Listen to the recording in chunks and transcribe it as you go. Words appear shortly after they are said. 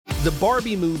The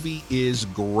Barbie movie is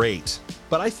great,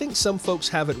 but I think some folks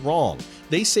have it wrong.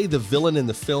 They say the villain in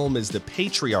the film is the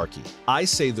patriarchy. I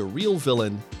say the real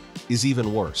villain is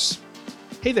even worse.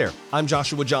 Hey there, I'm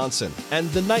Joshua Johnson, and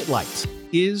the Nightlight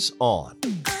is on.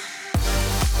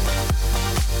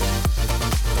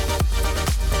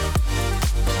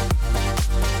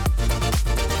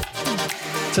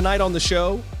 Tonight on the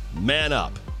show, man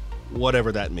up,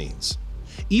 whatever that means.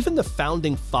 Even the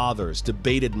founding fathers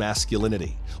debated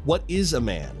masculinity. What is a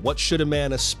man? What should a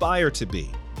man aspire to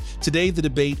be? Today, the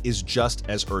debate is just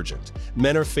as urgent.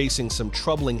 Men are facing some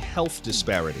troubling health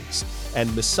disparities,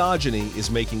 and misogyny is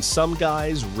making some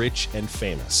guys rich and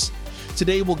famous.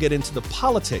 Today, we'll get into the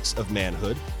politics of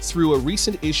manhood through a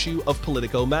recent issue of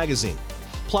Politico magazine.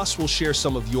 Plus, we'll share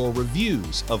some of your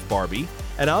reviews of Barbie,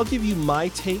 and I'll give you my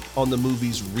take on the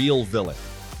movie's real villain.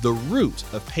 The root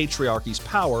of patriarchy's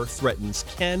power threatens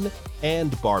Ken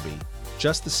and Barbie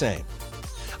just the same.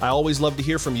 I always love to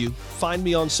hear from you. Find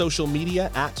me on social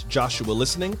media at Joshua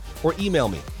Listening or email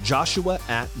me,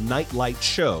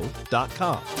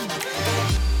 joshua@nightlightshow.com.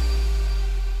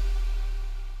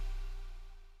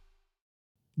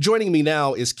 Joining me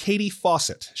now is Katie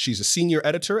Fawcett. She's a senior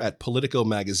editor at Politico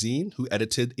magazine who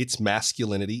edited its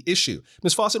Masculinity issue.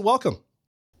 Ms. Fawcett, welcome.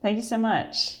 Thank you so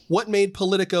much. What made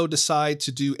Politico decide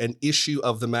to do an issue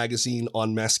of the magazine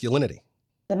on masculinity?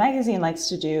 The magazine likes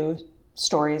to do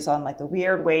stories on the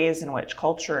weird ways in which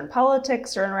culture and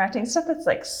politics are interacting, stuff that's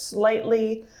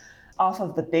slightly off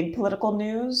of the big political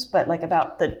news, but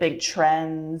about the big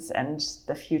trends and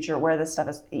the future, where this stuff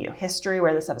is, history,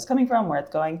 where this stuff is coming from, where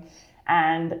it's going,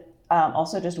 and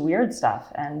also just weird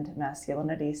stuff. And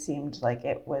masculinity seemed like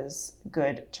it was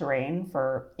good terrain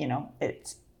for,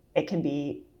 it can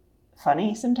be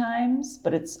funny sometimes,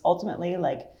 but it's ultimately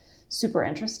super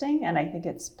interesting. And I think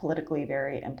it's politically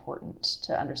very important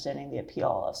to understanding the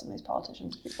appeal of some of these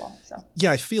politicians and people. So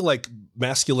yeah, I feel like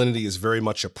masculinity is very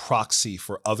much a proxy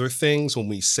for other things. When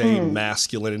we say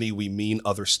masculinity, we mean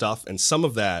other stuff. And some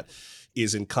of that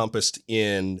is encompassed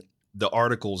in the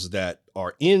articles that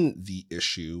are in the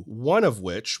issue, one of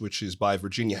which is by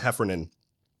Virginia Heffernan,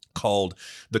 called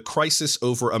 "The Crisis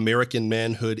Over American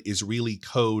Manhood is Really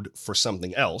Code for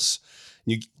Something Else."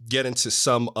 You get into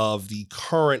some of the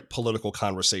current political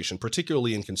conversation,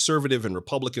 particularly in conservative and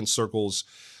Republican circles,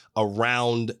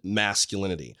 around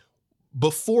masculinity.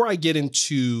 Before I get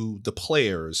into the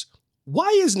players, why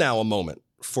is now a moment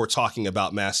for talking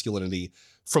about masculinity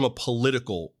from a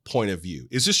political point of view?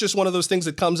 Is this just one of those things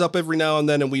that comes up every now and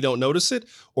then and we don't notice it?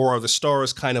 Or are the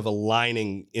stars kind of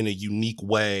aligning in a unique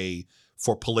way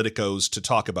for politicos to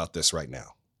talk about this right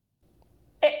now?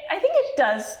 I think it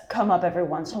does come up every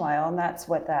once in a while, and that's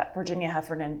what that Virginia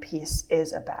Heffernan piece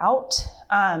is about.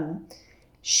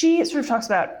 She sort of talks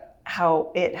about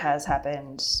how it has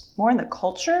happened more in the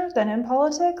culture than in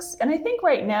politics. And I think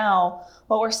right now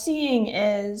what we're seeing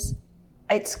is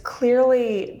it's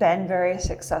clearly been very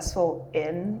successful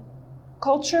in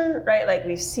culture, right?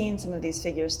 We've seen some of these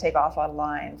figures take off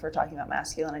online for talking about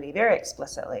masculinity very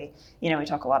explicitly. We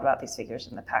talk a lot about these figures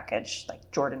in the package,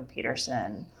 like Jordan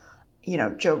Peterson,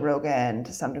 Joe Rogan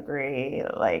to some degree,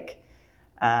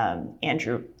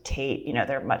 Andrew Tate.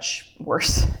 They're much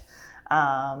worse,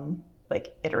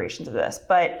 iterations of this.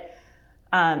 But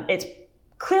it's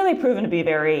clearly proven to be a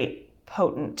very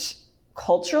potent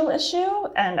cultural issue.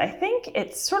 And I think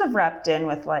it's sort of wrapped in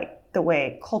with the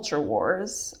way culture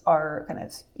wars are kind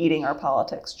of eating our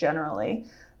politics generally.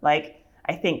 I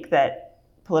think that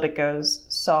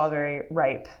politicos saw a very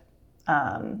ripe,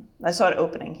 I saw an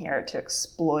opening here to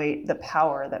exploit the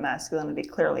power that masculinity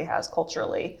clearly has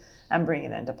culturally and bring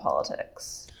it into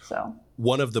politics. So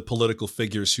one of the political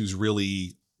figures who's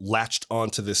really latched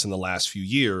onto this in the last few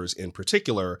years in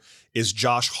particular is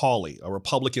Josh Hawley, a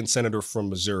Republican senator from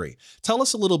Missouri. Tell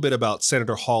us a little bit about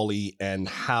Senator Hawley and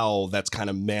how that's kind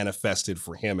of manifested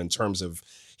for him in terms of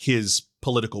his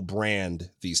political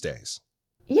brand these days.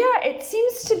 Yeah, it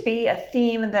seems to be a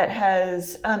theme that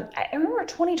has, I remember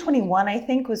 2021, I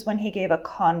think, was when he gave a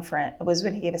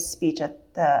speech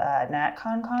at the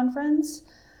NatCon conference.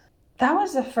 That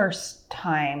was the first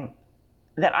time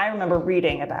that I remember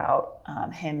reading about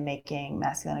him making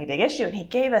masculinity a big issue. And he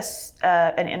gave us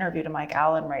an interview to Mike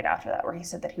Allen right after that, where he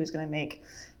said that he was going to make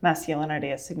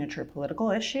masculinity a signature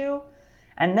political issue.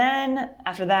 And then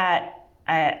after that,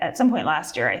 at some point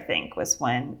last year, I think, was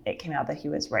when it came out that he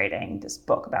was writing this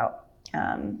book about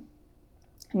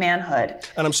manhood.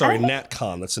 And I'm sorry,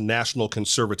 NatCon, that's a National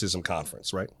Conservatism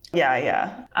Conference, right?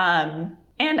 Yeah.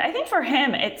 And I think for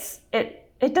him, it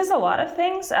does a lot of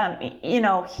things.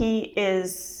 He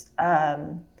is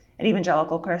an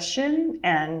evangelical Christian,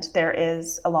 and there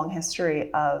is a long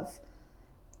history of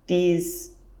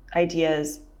these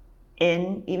ideas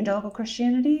in evangelical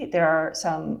Christianity. There are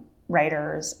some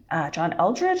writers, John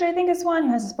Eldredge, I think, is one,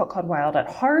 who has this book called Wild at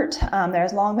Heart.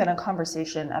 There's long been a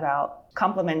conversation about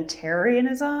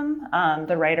complementarianism.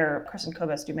 The writer Kristen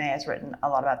Kobes-Dumais has written a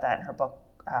lot about that in her book,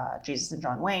 Jesus and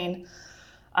John Wayne.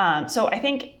 So I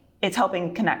think it's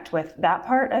helping connect with that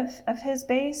part of his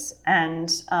base.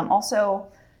 And also,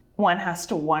 one has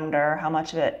to wonder how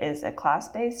much of it is a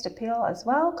class-based appeal as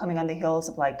well, coming on the heels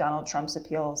of like Donald Trump's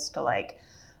appeals to like,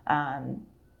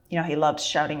 he loved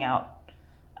shouting out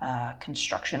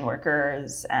construction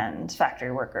workers and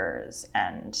factory workers.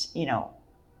 And,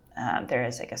 there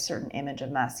is like a certain image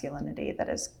of masculinity that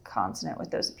is consonant with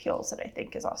those appeals that I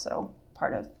think is also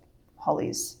part of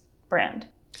Hawley's brand.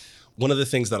 One of the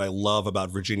things that I love about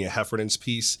Virginia Heffernan's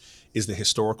piece is the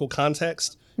historical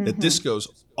context, that this goes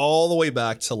all the way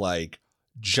back to like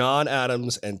John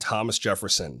Adams and Thomas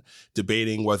Jefferson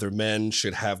debating whether men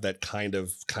should have that kind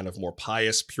of more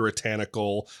pious,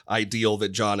 puritanical ideal that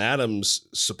John Adams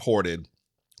supported,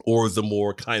 or the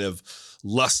more kind of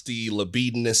lusty,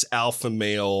 libidinous alpha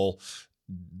male,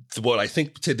 what I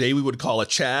think today we would call a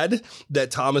Chad,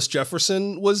 that Thomas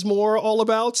Jefferson was more all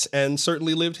about, and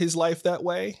certainly lived his life that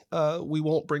way. We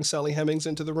won't bring Sally Hemings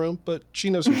into the room, but she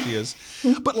knows who she is.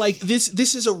 But like this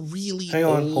is a really Hang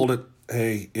on, hold it.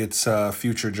 Hey, it's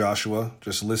future Joshua,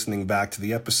 just listening back to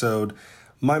the episode.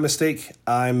 My mistake,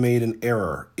 I made an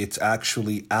error. It's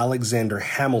actually Alexander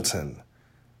Hamilton,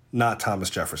 not Thomas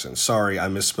Jefferson. Sorry, I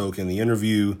misspoke in the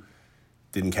interview.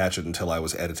 Didn't catch it until I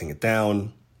was editing it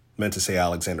down. Meant to say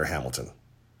Alexander Hamilton.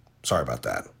 Sorry about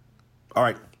that. All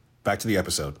right, back to the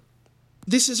episode.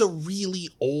 This is a really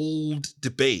old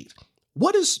debate.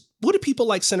 What do people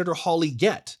like Senator Hawley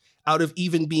get out of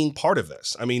even being part of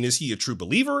this? I mean, is he a true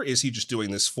believer? Is he just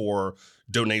doing this for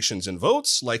donations and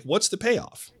votes? Like, what's the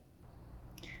payoff?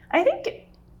 I think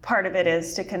part of it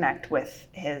is to connect with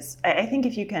I think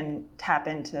if you can tap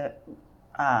into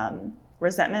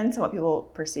resentments and what people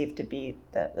perceive to be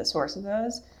the source of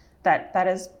those, that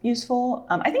is useful.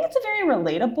 I think it's a very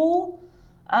relatable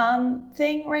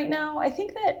thing right now. I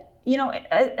think that,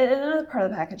 another part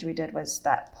of the package we did was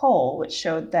that poll, which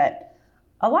showed that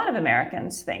a lot of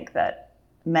Americans think that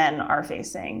men are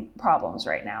facing problems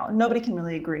right now. Nobody can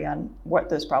really agree on what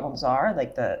those problems are,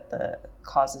 like the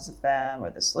causes of them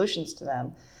or the solutions to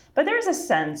them. But there's a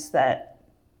sense that,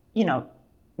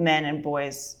 men and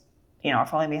boys, are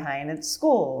falling behind in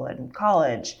school and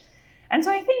college. And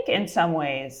so I think in some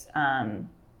ways,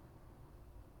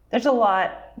 there's a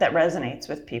lot that resonates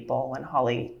with people when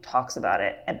Hawley talks about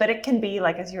it. But it can be,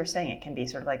 like, as you were saying, it can be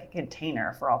sort of like a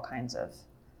container for all kinds of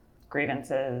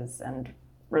grievances and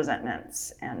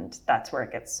resentments. And that's where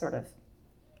it gets sort of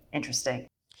interesting.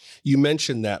 You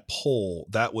mentioned that poll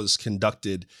that was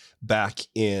conducted back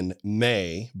in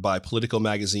May by Politico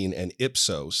Magazine and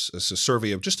Ipsos. It's a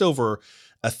survey of just over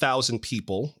 1,000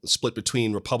 people split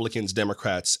between Republicans,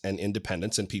 Democrats, and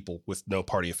independents, and people with no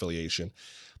party affiliation.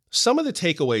 Some of the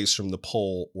takeaways from the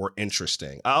poll were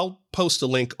interesting. I'll post a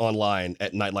link online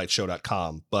at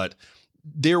nightlightshow.com, but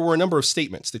there were a number of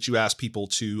statements that you asked people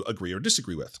to agree or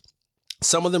disagree with.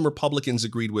 Some of them Republicans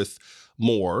agreed with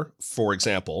more. For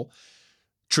example,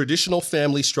 traditional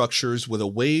family structures with a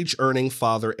wage-earning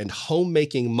father and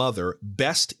homemaking mother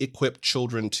best equip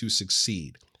children to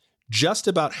succeed. Just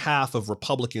about half of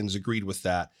Republicans agreed with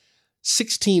that.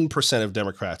 16% of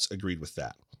Democrats agreed with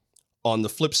that. On the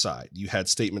flip side, you had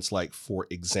statements like, for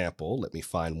example, let me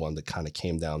find one that kind of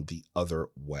came down the other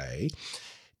way.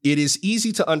 It is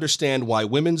easy to understand why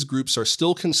women's groups are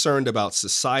still concerned about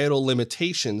societal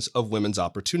limitations of women's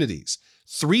opportunities.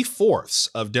 3/4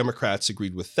 of Democrats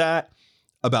agreed with that.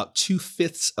 About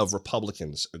 2/5 of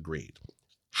Republicans agreed.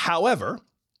 However,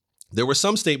 there were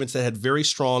some statements that had very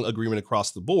strong agreement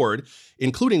across the board,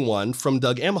 including one from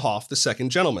Doug Emhoff, the second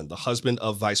gentleman, the husband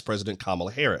of Vice President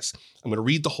Kamala Harris. I'm going to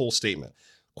read the whole statement.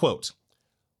 Quote,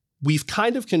 "We've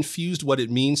kind of confused what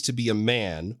it means to be a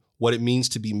man, what it means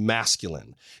to be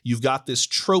masculine. You've got this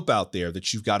trope out there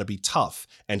that you've got to be tough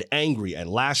and angry and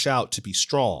lash out to be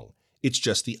strong. It's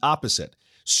just the opposite.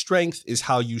 Strength is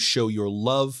how you show your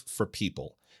love for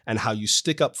people and how you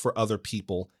stick up for other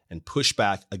people and push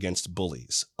back against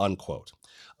bullies," unquote.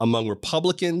 Among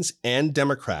Republicans and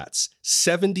Democrats,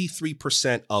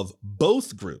 73% of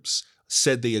both groups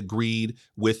said they agreed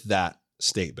with that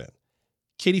statement.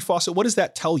 Katie Fawcett, what does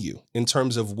that tell you in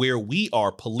terms of where we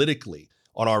are politically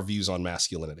on our views on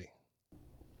masculinity?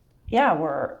 Yeah,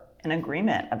 we're in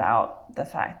agreement about the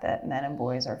fact that men and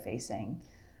boys are facing,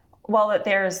 well, that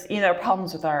there's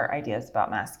problems with our ideas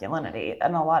about masculinity,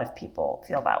 and a lot of people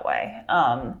feel that way.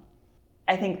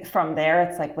 I think from there,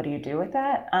 it's like, what do you do with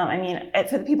that? I mean,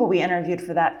 for the people we interviewed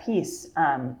for that piece,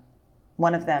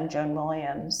 one of them, Joan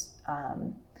Williams,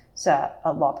 is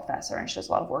a law professor, and she does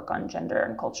a lot of work on gender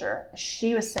and culture.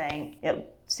 She was saying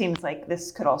it seems like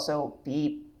this could also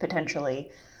be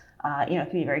potentially, it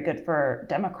could be very good for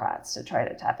Democrats to try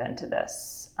to tap into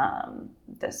this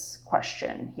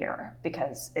question here,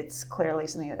 because it's clearly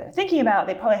something that they're thinking about.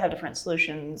 They probably have different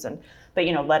solutions, but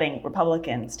letting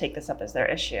Republicans take this up as their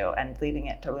issue and leaving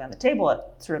it totally on the table, it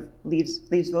sort of leaves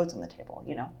votes on the table.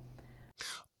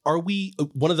 Are we,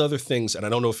 one of the other things, and I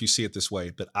don't know if you see it this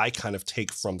way, but I kind of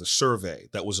take from the survey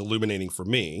that was illuminating for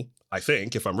me, I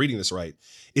think, if I'm reading this right,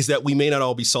 is that we may not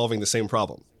all be solving the same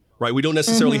problem, right? We don't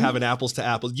necessarily have an apples to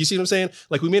apples. You see what I'm saying?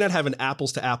 Like, we may not have an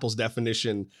apples to apples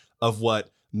definition of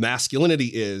what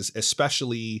masculinity is,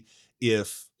 especially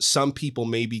if some people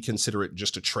maybe consider it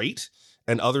just a trait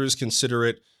and others consider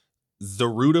it the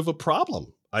root of a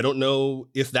problem. I don't know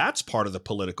if that's part of the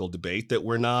political debate, that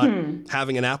we're not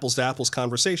having an apples to apples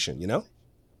conversation,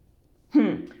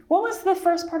 What was the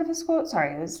first part of his quote?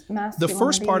 Sorry, it was masculinity. The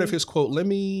first part of his quote,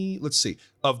 let's see,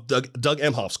 of Doug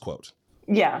Emhoff's quote.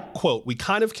 Yeah. Quote, "We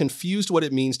kind of confused what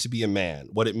it means to be a man,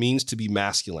 what it means to be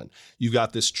masculine. You've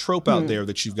got this trope out there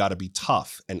that you've got to be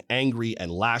tough and angry and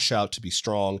lash out to be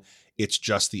strong. It's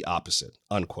just the opposite,"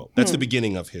 unquote. That's the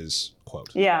beginning of his quote.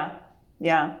 Yeah.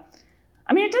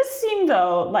 I mean, it does seem,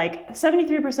 though, like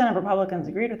 73% of Republicans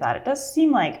agreed with that. It does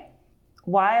seem like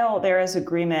while there is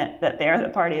agreement that they're the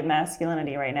party of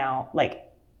masculinity right now, like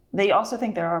they also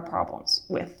think there are problems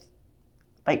with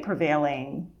like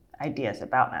prevailing ideas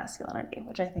about masculinity,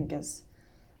 which I think is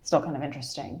still kind of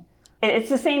interesting. It's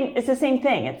the same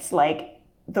thing. It's like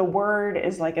the word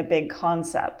is like a big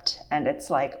concept, and it's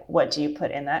like, what do you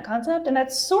put in that concept? And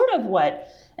that's sort of what,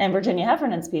 in Virginia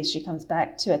Heffernan's piece, she comes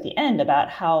back to at the end about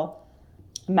how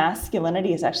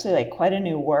masculinity is actually like quite a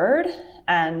new word.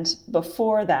 And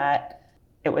before that,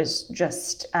 it was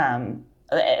just,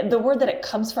 the word that it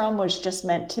comes from was just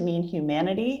meant to mean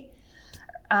humanity.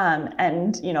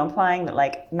 And, implying that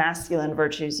like masculine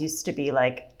virtues used to be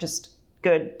like just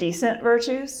good, decent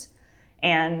virtues.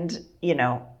 And,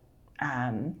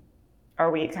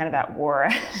 are we kind of at war,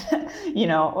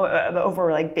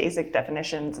 over like basic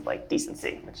definitions of like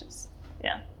decency, which is,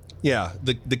 yeah. Yeah,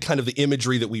 the kind of the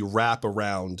imagery that we wrap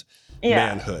around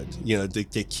manhood,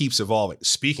 that keeps evolving.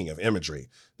 Speaking of imagery,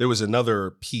 there was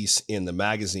another piece in the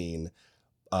magazine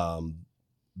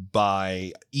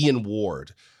by Ian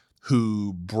Ward,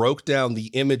 who broke down the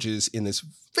images in this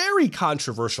very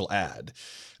controversial ad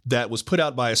that was put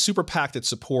out by a super PAC that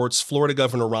supports Florida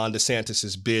Governor Ron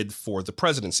DeSantis's bid for the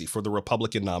presidency, for the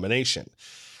Republican nomination,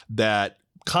 that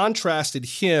contrasted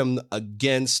him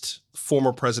against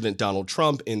former President Donald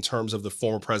Trump in terms of the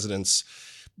former president's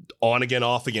on again,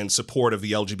 off again support of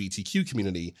the LGBTQ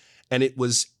community. And it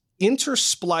was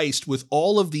interspliced with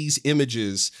all of these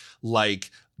images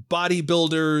like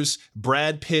bodybuilders,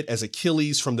 Brad Pitt as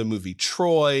Achilles from the movie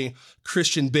Troy,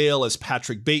 Christian Bale as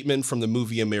Patrick Bateman from the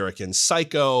movie American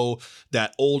Psycho,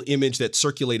 that old image that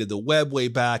circulated the web way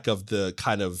back of the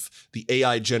kind of the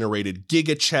AI generated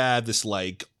Giga Chad, this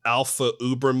like alpha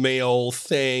uber male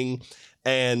thing.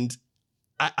 And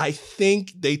I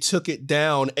think they took it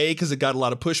down, A, because it got a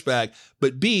lot of pushback,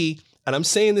 but B, and I'm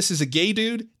saying this as a gay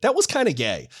dude, that was kind of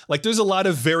gay. Like there's a lot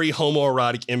of very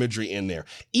homoerotic imagery in there.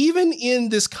 Even in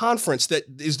this conference that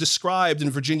is described in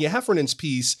Virginia Heffernan's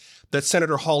piece that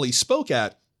Senator Hawley spoke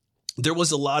at, there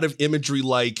was a lot of imagery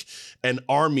like an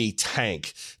army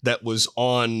tank that was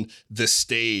on the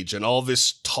stage and all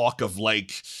this talk of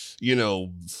like,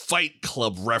 Fight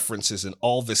Club references and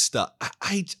all this stuff.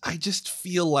 I just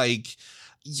feel like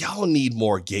y'all need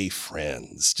more gay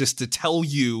friends just to tell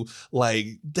you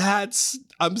like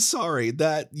I'm sorry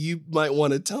that you might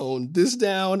want to tone this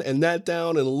down and that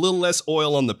down and a little less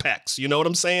oil on the pecs. You know what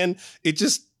I'm saying?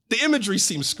 The imagery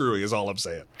seems screwy is all I'm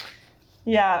saying.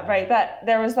 Yeah, right. That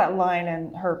there was that line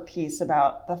in her piece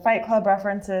about the Fight Club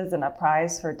references and a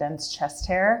prize for dense chest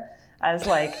hair as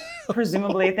like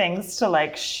presumably things to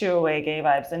like shoo away gay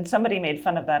vibes. And somebody made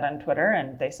fun of that on Twitter,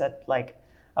 and they said like,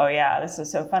 oh yeah, this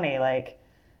is so funny. Like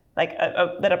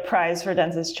that a prize for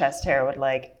densest chest hair would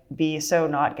like be so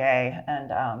not gay.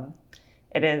 And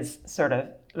it is sort of,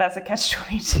 that's a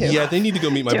catch-22. Yeah, they need to go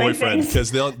meet my boyfriend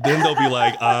because they'll be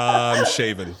like, I'm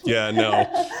shaving. Yeah, no.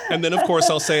 And then of course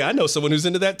I'll say, I know someone who's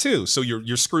into that too. So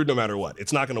you're screwed no matter what.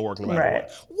 It's not going to work no matter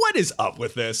what. What is up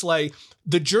with this? Like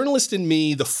the journalist in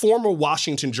me, the former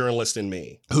Washington journalist in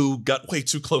me who got way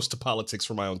too close to politics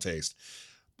for my own taste,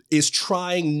 is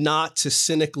trying not to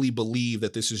cynically believe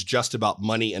that this is just about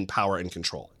money and power and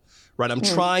control, right? I'm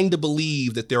trying to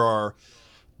believe that there are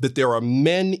that there are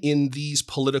men in these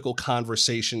political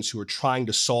conversations who are trying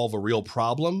to solve a real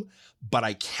problem, but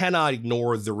I cannot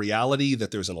ignore the reality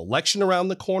that there's an election around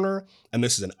the corner and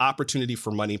this is an opportunity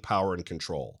for money, power, and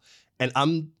control. And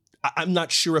I'm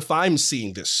not sure if I'm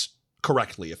seeing this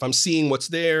correctly, if I'm seeing what's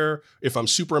there, if I'm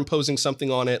superimposing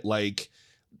something on it. Like,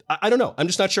 I don't know. I'm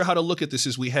just not sure how to look at this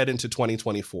as we head into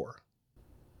 2024.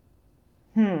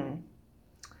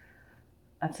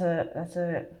 That's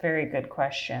a very good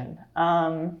question.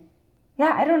 Yeah,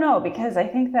 I don't know, because I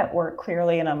think that we're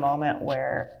clearly in a moment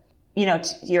where,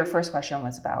 your first question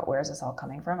was about where is this all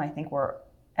coming from? I think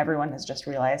everyone has just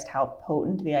realized how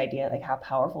potent the idea, like how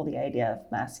powerful the idea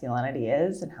of masculinity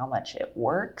is and how much it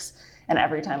works. And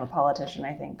every time a politician,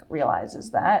 I think,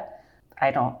 realizes that,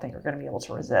 I don't think we're going to be able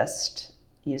to resist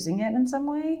using it in some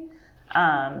way.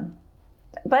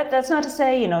 But that's not to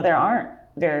say, there aren't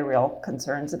very real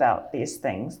concerns about these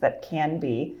things that can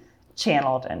be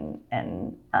channeled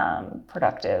in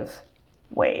productive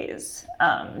ways.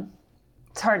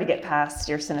 It's hard to get past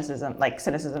your cynicism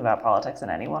about politics in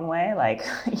any one way. Like,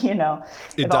 it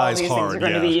if dies all of these hard, things are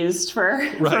going to be used for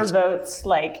votes,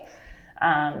 like,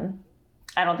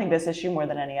 I don't think this issue more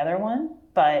than any other one.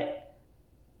 But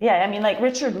yeah, I mean, like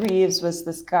Richard Reeves was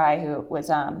this guy who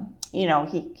was,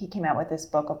 he came out with this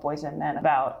book of Boys and Men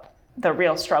about the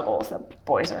real struggles that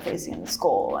boys are facing in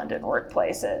school and in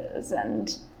workplaces. And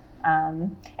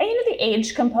the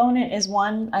age component is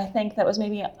one, I think, that was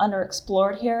maybe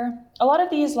underexplored here. A lot of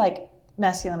these like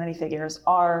masculinity figures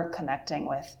are connecting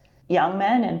with young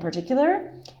men in particular.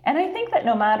 And I think that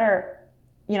no matter,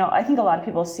 I think a lot of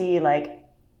people see like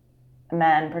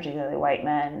men, particularly white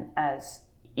men, as,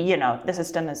 the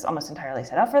system is almost entirely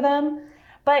set up for them.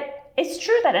 But it's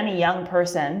true that any young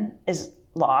person is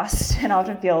lost and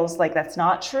often feels like that's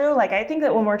not true. Like, I think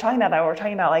that when we're talking about that, we're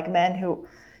talking about like men who,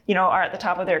 are at the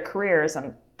top of their careers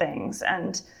and things.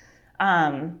 And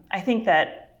I think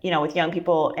that, with young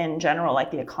people in general, like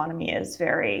the economy is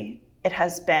it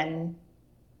has been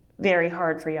very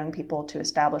hard for young people to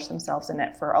establish themselves in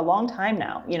it for a long time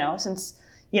now, since,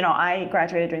 I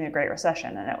graduated during the Great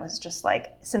Recession, and it was just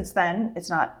like, since then, it's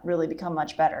not really become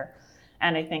much better.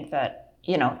 And I think that,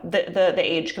 the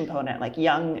age component, like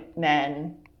young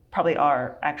men probably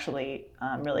are actually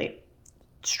really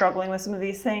struggling with some of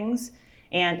these things.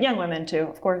 And young women too,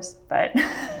 of course, but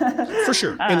for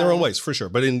sure, in their own ways, for sure,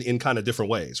 but in kind of different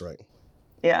ways, right?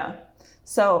 Yeah.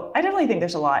 So I definitely think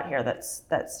there's a lot here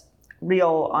that's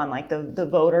real on like the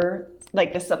voter,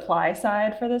 like the supply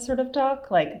side for this sort of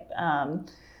talk. Like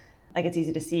it's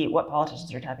easy to see what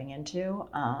politicians are tapping into,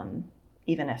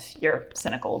 even if you're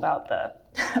cynical about the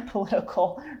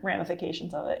political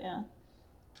ramifications of it. Yeah.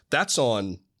 That's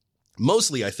on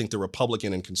mostly, I think, the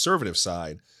Republican and conservative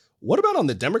side. What about on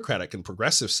the Democratic and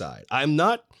progressive side? I'm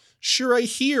not sure I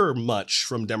hear much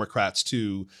from Democrats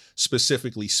to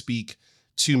specifically speak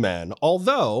to men.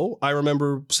 Although I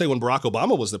remember, say, when Barack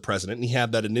Obama was the president and he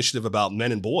had that initiative about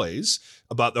men and boys,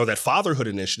 or that fatherhood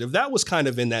initiative, that was kind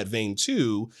of in that vein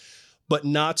too, but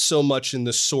not so much in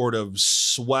the sort of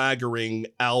swaggering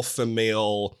alpha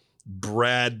male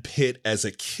Brad Pitt as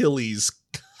Achilles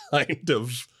kind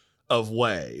of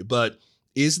way. But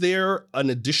is there an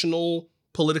additional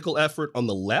political effort on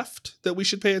the left that we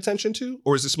should pay attention to?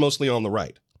 Or is this mostly on the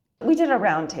right? We did a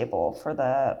roundtable for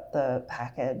the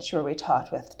package where we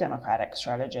talked with Democratic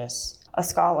strategists, a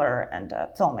scholar and a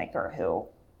filmmaker who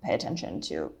pay attention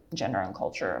to gender and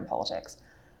culture and politics.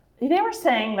 They were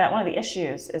saying that one of the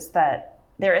issues is that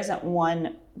there isn't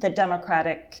the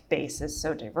Democratic base is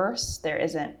so diverse. There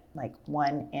isn't like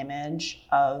one image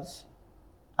of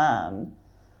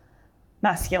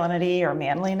masculinity or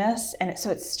manliness. And so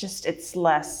it's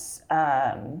less,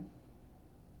 I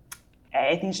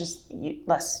think it's just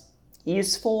less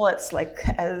useful. It's like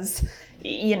as,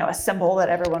 a symbol that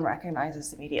everyone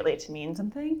recognizes immediately to mean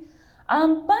something.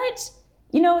 But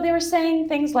they were saying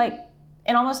things like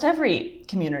in almost every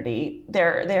community,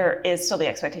 there is still the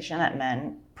expectation that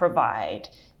men provide,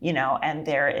 and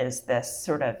there is this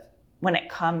sort of, when it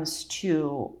comes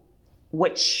to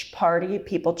which party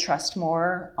people trust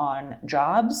more on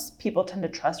jobs, people tend to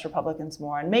trust Republicans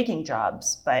more on making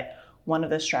jobs. But one of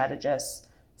the strategists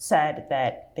said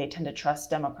that they tend to trust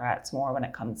Democrats more when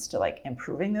it comes to like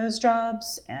improving those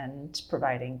jobs and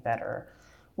providing better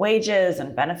wages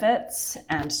and benefits.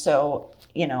 And so,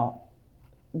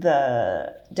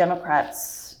 the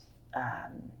Democrats'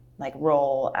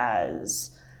 role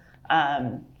as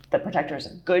the protectors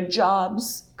of good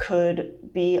jobs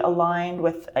could be aligned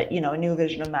with a new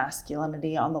vision of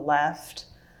masculinity on the left.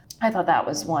 I thought that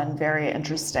was one very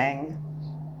interesting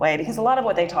way, because a lot of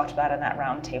what they talked about in that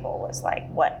round table was like,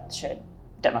 what should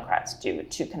Democrats do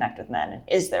to connect with men? And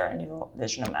is there a new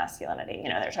vision of masculinity?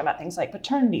 They're talking about things like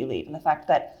paternity leave and the fact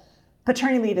that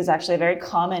paternity leave is actually a very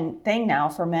common thing now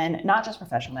for men, not just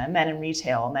professional men in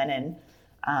retail, men in,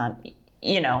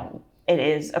 it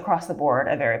is across the board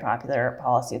a very popular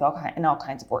policy in all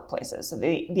kinds of workplaces. So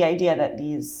the idea that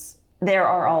there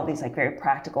are all these like very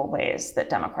practical ways that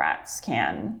Democrats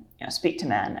can speak to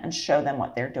men and show them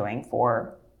what they're doing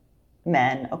for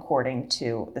men according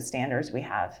to the standards we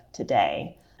have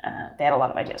today. They had a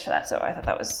lot of ideas for that, so I thought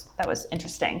that was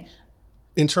interesting.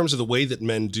 In terms of the way that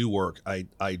men do work,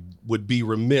 I would be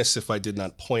remiss if I did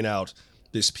not point out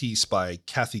this piece by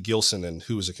Kathy Gilson,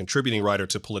 who is a contributing writer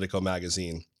to Politico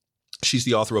magazine. She's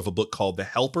the author of a book called The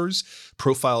Helpers,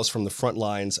 Profiles from the Front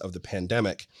Lines of the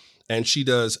Pandemic. And she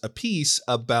does a piece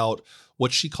about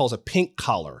what she calls a pink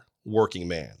collar working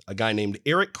man, a guy named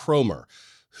Eric Cromer,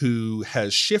 who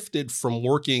has shifted from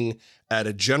working at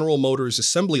a General Motors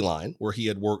assembly line, where he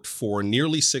had worked for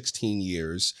nearly 16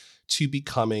 years, to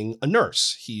becoming a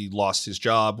nurse. He lost his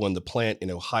job when the plant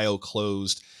in Ohio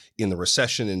closed in the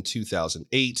recession in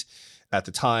 2008. At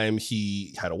the time,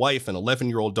 he had a wife, an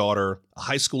 11-year-old daughter, a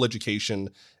high school education,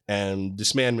 and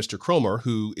this man, Mr. Cromer,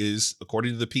 who is,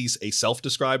 according to the piece, a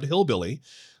self-described hillbilly,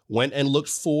 went and looked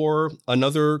for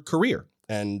another career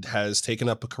and has taken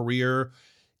up a career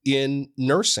in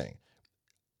nursing.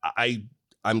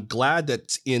 I'm glad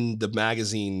that in the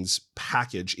magazine's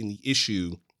package, in the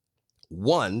issue,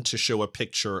 one, to show a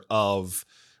picture of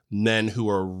men who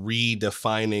are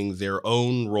redefining their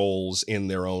own roles in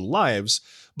their own lives,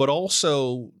 but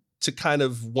also to kind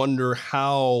of wonder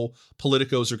how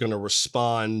politicos are going to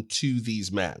respond to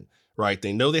these men, right?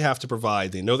 They know they have to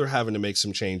provide. They know they're having to make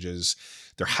some changes.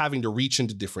 They're having to reach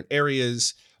into different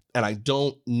areas. And I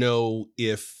don't know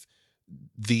if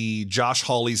the Josh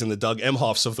Hawleys and the Doug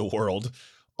Emhoffs of the world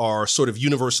are sort of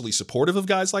universally supportive of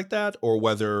guys like that, or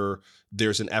whether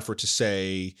there's an effort to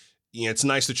say, it's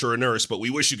nice that you're a nurse, but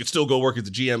we wish you could still go work at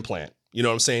the GM plant. You know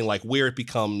what I'm saying? Like, where it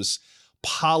becomes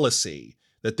policy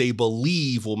that they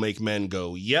believe will make men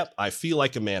go, yep, I feel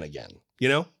like a man again,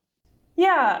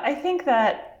 Yeah, I think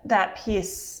that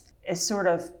piece is sort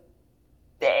of,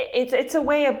 it's a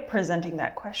way of presenting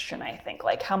that question, I think.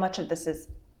 Like, how much of this is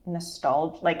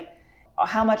nostalgia? Like,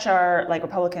 how much are like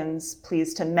Republicans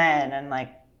pleased to men and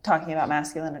like talking about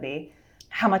masculinity?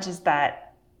 How much is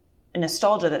that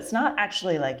nostalgia that's not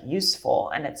actually like useful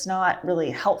and it's not really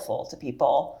helpful to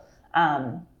people?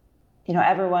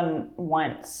 Everyone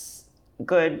wants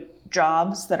good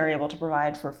jobs that are able to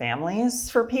provide for families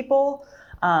for people,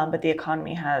 but the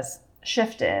economy has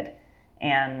shifted.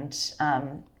 And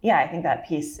I think that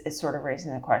piece is sort of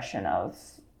raising the question of,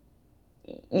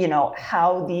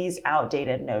 how these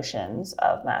outdated notions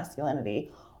of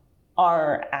masculinity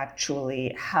are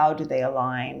actually, how do they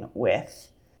align with,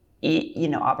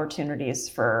 opportunities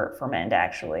for men to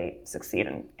actually succeed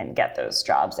and get those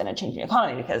jobs in a changing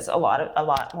economy? Because a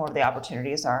lot more of the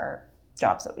opportunities are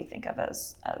jobs that we think of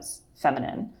as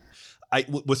feminine.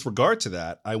 With regard to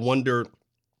that, I wonder,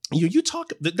 you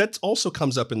talk, that also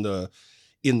comes up in the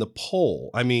poll.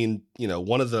 I mean,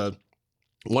 one of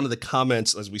the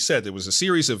comments, as we said, there was a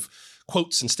series of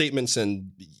quotes and statements,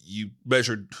 and you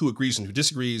measured who agrees and who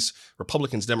disagrees,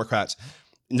 Republicans, Democrats.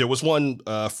 And there was one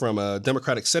from a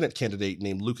Democratic Senate candidate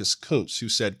named Lucas Kuntz who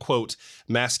said, quote,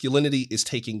 "Masculinity is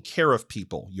taking care of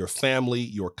people, your family,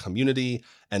 your community,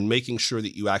 and making sure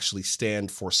that you actually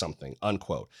stand for something,"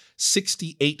 unquote.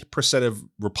 68% of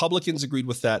Republicans agreed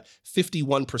with that.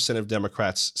 51% of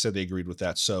Democrats said they agreed with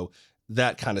that. So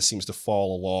that kind of seems to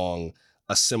fall along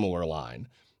a similar line.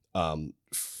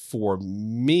 For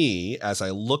me, as I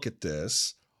look at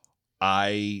this,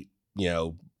 I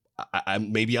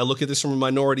maybe I look at this from a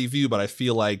minority view, but I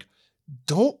feel like,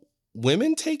 don't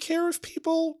women take care of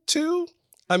people too?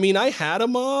 I mean, I had a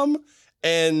mom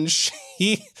and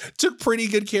she took pretty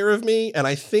good care of me. And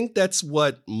I think that's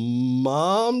what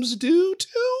moms do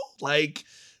too. Like,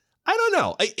 I don't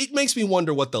know. It makes me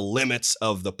wonder what the limits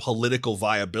of the political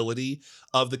viability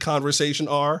of the conversation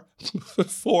are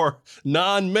for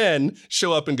non-men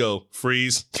show up and go,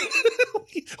 freeze.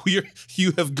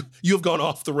 You have gone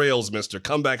off the rails, mister.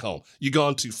 Come back home. You've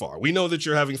gone too far. We know that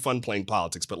you're having fun playing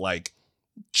politics, but like,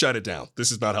 shut it down.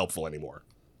 This is not helpful anymore.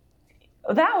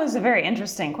 That was a very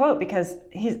interesting quote because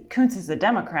Kuntz is a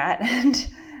Democrat and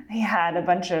he had a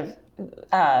bunch of,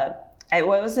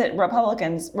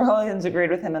 Republicans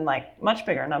agreed with him in like much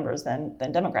bigger numbers than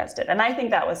Democrats did. And I think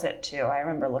that was it too. I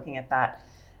remember looking at that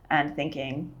and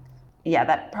thinking, yeah,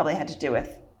 that probably had to do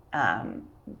with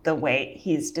the way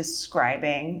he's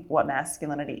describing what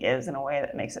masculinity is in a way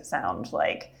that makes it sound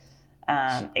like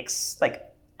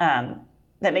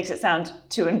that makes it sound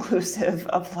too inclusive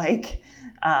of like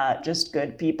just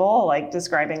good people, like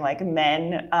describing like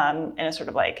men in a sort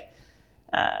of like,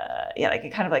 like a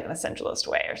kind of like an essentialist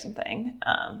way or something,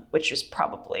 which is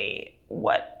probably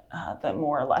what the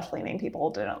more left-leaning people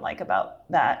didn't like about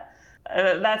that.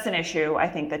 That's an issue I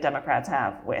think that Democrats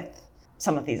have with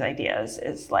some of these ideas,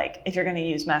 is like, if you're going to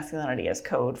use masculinity as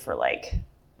code for like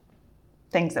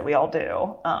things that we all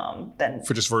do, then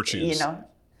for just virtues,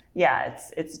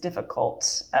 it's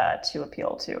difficult to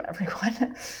appeal to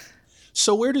everyone.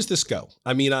 So where does this go?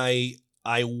 I mean,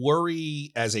 I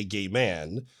worry as a gay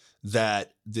man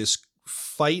that this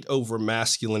fight over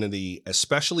masculinity,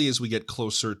 especially as we get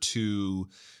closer to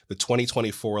the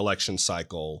 2024 election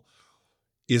cycle,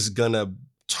 is going to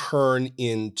turn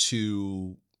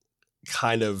into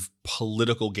kind of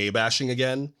political gay bashing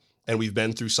again. And we've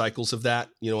been through cycles of that,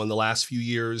 in the last few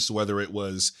years, whether it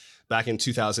was back in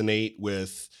 2008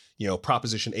 with,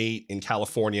 Proposition 8 in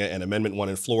California and Amendment 1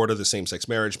 in Florida, the same-sex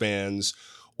marriage bans,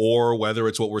 or whether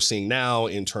it's what we're seeing now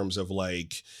in terms of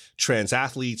like trans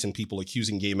athletes and people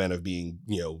accusing gay men of being,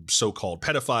 so-called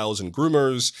pedophiles and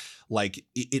groomers. Like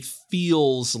it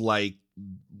feels like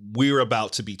we're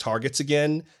about to be targets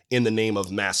again in the name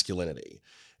of masculinity.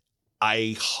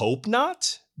 I hope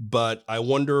not, but I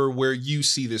wonder where you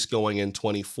see this going in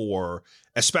 24,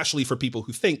 especially for people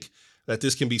who think that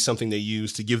this can be something they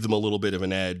use to give them a little bit of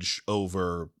an edge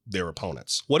over their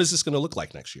opponents. What is this going to look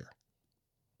like next year?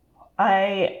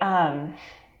 I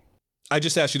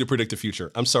just asked you to predict the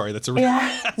future. I'm sorry. That's a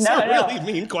really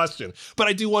mean question. But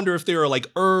I do wonder if there are like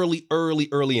early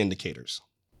indicators.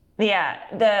 Yeah.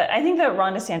 I think that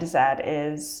Ron DeSantis ad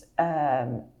is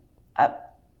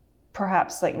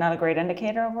perhaps like not a great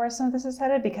indicator of where some of this is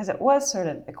headed, because it was sort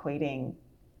of equating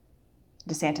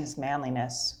DeSantis'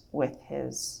 manliness with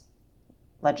his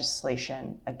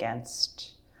legislation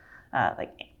against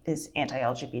like his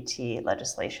anti-LGBT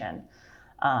legislation.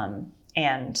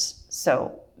 And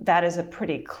so that is a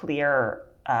pretty clear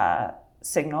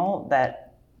signal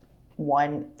that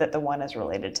the one is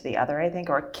related to the other, I think,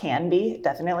 or can be,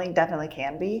 definitely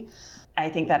can be. I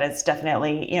think that is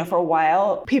definitely, for a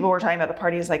while, people were talking about the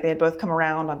parties like they had both come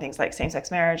around on things like same-sex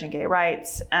marriage and gay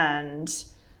rights. And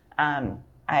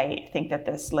I think that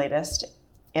this latest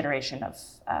iteration of,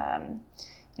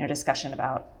 discussion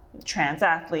about trans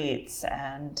athletes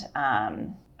and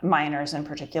minors in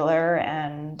particular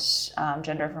and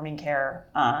gender affirming care,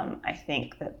 I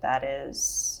think that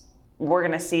is, we're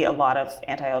going to see a lot of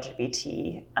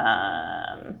anti-LGBT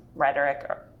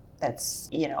rhetoric that's,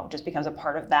 just becomes a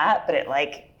part of that, but it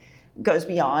like goes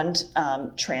beyond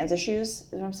trans issues,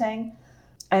 is what I'm saying.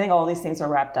 I think all these things are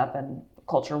wrapped up in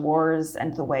culture wars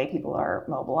and the way people are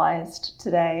mobilized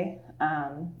today.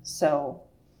 So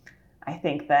I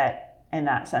think that in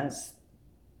that sense,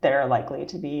 they're likely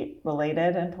to be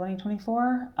related in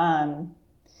 2024,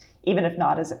 even if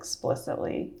not as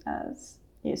explicitly as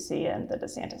you see in the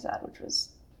DeSantis ad, which was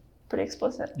pretty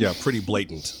explicit. Yeah, pretty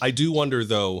blatant. I do wonder,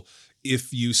 though,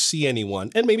 if you see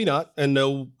anyone, and maybe not, and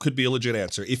no could be a legit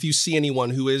answer, if you see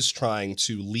anyone who is trying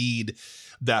to lead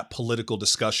that political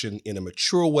discussion in a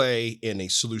mature way, in a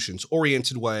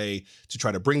solutions-oriented way, to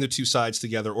try to bring the two sides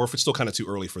together, or if it's still kind of too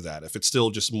early for that, if it's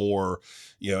still just more,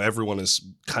 everyone is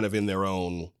kind of in their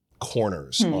own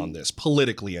corners on this,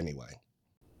 politically anyway.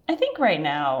 I think right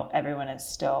now, everyone is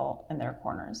still in their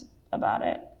corners about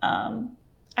it.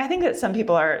 I think that some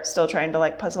people are still trying to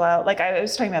like puzzle out, like I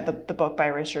was talking about the book by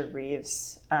Richard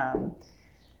Reeves.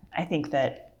 I think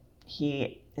that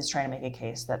he is trying to make a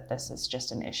case that this is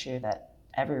just an issue that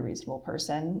every reasonable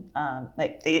person,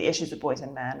 like the issues of boys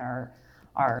and men are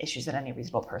issues that any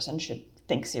reasonable person should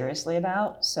think seriously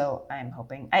about. So I'm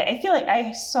hoping, I feel like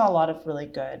I saw a lot of really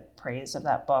good praise of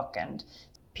that book, and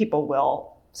people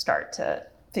will start to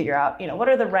figure out, what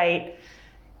are the right,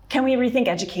 can we rethink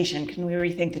education? Can we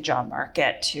rethink the job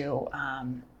market to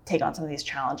take on some of these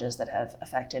challenges that have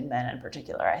affected men in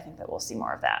particular? I think that we'll see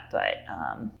more of that. But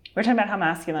we're talking about how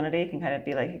masculinity can kind of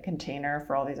be like a container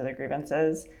for all these other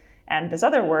grievances. And this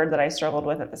other word that I struggled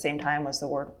with at the same time was the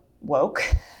word woke.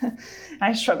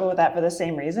 I struggle with that for the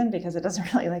same reason, because it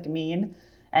doesn't really like mean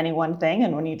any one thing.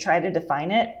 And when you try to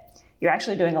define it, you're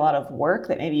actually doing a lot of work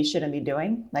that maybe you shouldn't be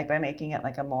doing, like by making it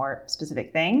like a more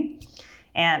specific thing.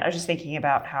 And I was just thinking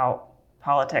about how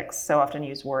politics so often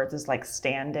use words as like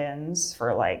stand-ins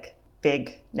for like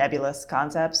big nebulous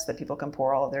concepts that people can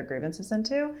pour all of their grievances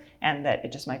into, and that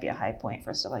it just might be a high point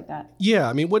for stuff like that. Yeah,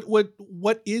 I mean,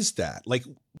 what is that? Like,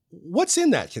 what's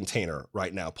in that container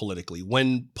right now politically?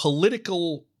 When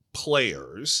political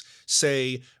players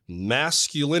say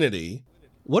masculinity,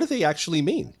 what do they actually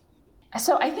mean?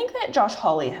 So I think that Josh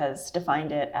Hawley has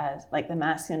defined it as like the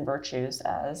masculine virtues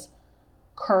as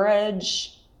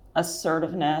courage,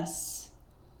 assertiveness,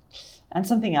 and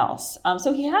something else.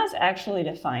 So he has actually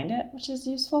defined it, which is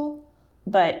useful.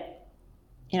 But,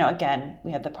 again,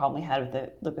 we have the problem we had with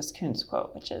the Lucas Coons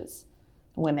quote, which is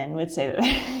women would say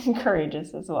that they're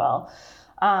courageous as well.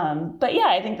 But yeah,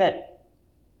 I think that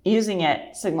using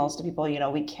it signals to people,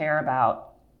 we care about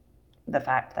the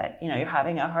fact that, you're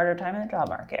having a harder time in the job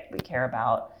market. We care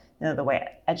about, the way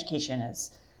education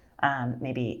is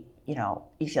maybe, you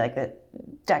feel like the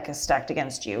deck is stacked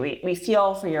against you. We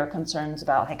feel for your concerns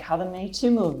about like how the Me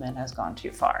Too movement has gone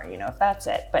too far, if that's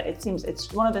it. But it seems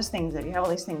it's one of those things that you have all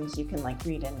these things you can like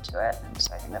read into it. And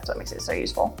so I think that's what makes it so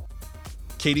useful.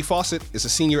 Katie Fawcett is a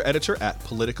senior editor at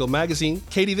Politico Magazine.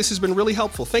 Katie, this has been really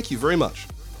helpful. Thank you very much.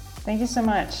 Thank you so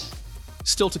much.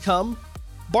 Still to come,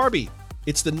 Barbie.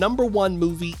 It's the #1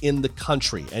 movie in the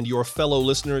country, and your fellow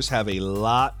listeners have a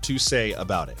lot to say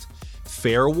about it.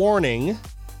 Fair warning,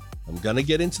 I'm going to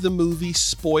get into the movie,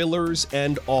 spoilers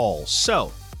and all.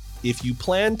 So, if you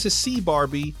plan to see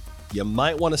Barbie, you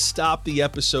might want to stop the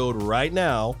episode right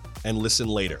now and listen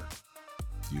later.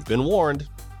 You've been warned.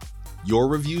 Your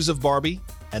reviews of Barbie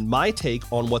and my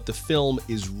take on what the film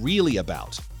is really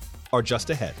about are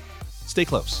just ahead. Stay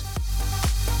close.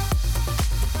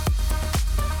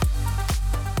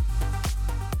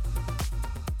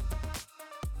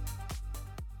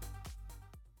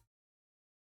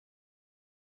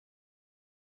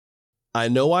 I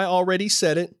know I already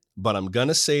said it, but I'm going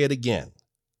to say it again.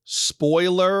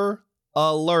 Spoiler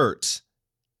alert.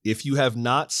 If you have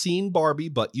not seen Barbie,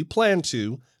 but you plan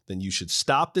to, then you should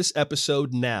stop this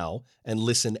episode now and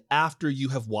listen after you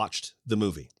have watched the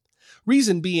movie.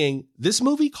 Reason being, this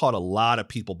movie caught a lot of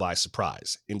people by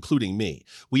surprise, including me.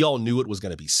 We all knew it was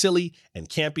going to be silly and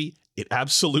campy. It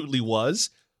absolutely was.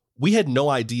 We had no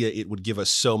idea it would give us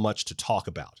so much to talk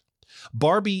about.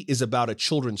 Barbie is about a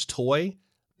children's toy,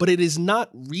 but it is not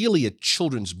really a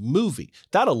children's movie.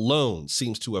 That alone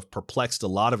seems to have perplexed a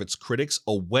lot of its critics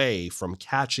away from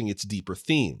catching its deeper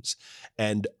themes.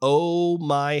 And oh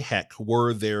my heck,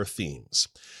 were there themes.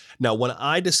 Now, when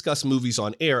I discuss movies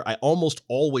on air, I almost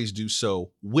always do so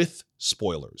with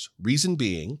spoilers. Reason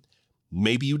being,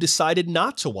 maybe you decided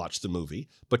not to watch the movie,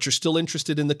 but you're still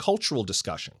interested in the cultural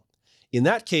discussion. In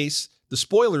that case, the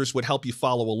spoilers would help you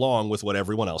follow along with what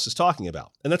everyone else is talking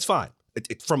about. And that's fine.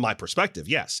 From my perspective,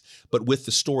 yes, but with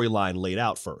the storyline laid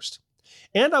out first.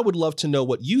 And I would love to know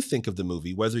what you think of the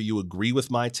movie, whether you agree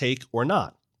with my take or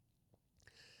not.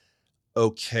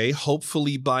 Okay,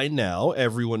 hopefully by now,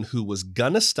 everyone who was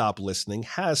gonna stop listening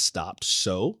has stopped,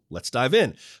 so let's dive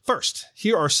in. First,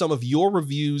 here are some of your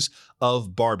reviews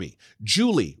of Barbie.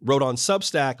 Julie wrote on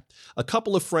Substack, a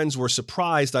couple of friends were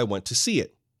surprised I went to see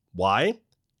it. Why?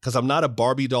 Because I'm not a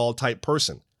Barbie doll type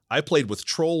person. I played with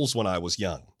trolls when I was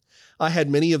young. I had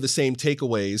many of the same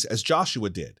takeaways as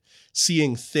Joshua did.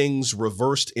 Seeing things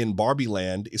reversed in Barbie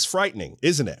land is frightening,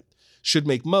 isn't it? Should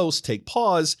make most take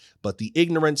pause, but the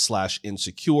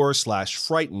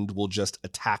ignorant/insecure/frightened will just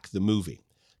attack the movie.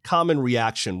 Common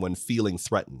reaction when feeling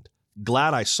threatened.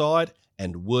 Glad I saw it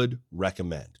and would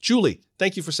recommend. Julie,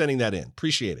 thank you for sending that in.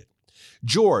 Appreciate it.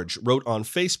 George wrote on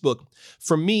Facebook,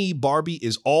 for me, Barbie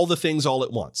is all the things all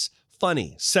at once.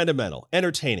 Funny, sentimental,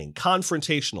 entertaining,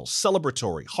 confrontational,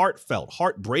 celebratory, heartfelt,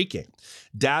 heartbreaking,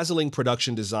 dazzling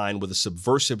production design with a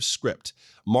subversive script.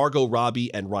 Margot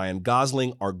Robbie and Ryan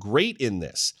Gosling are great in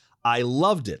this. I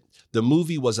loved it. The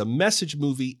movie was a message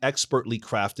movie expertly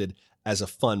crafted as a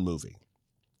fun movie.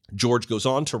 George goes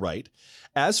on to write,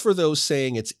 as for those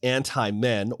saying it's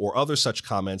anti-men or other such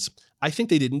comments, I think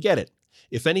they didn't get it.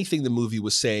 If anything, the movie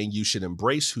was saying you should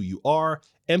embrace who you are,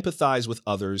 empathize with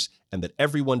others, and that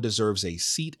everyone deserves a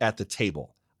seat at the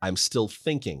table. I'm still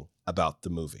thinking about the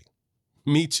movie.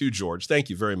 Me too, George. Thank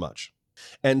you very much.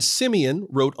 And Simeon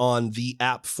wrote on the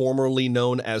app formerly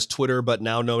known as Twitter, but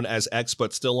now known as X,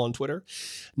 but still on Twitter.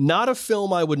 Not a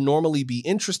film I would normally be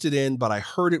interested in, but I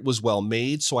heard it was well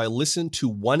made, so I listened to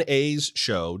 1A's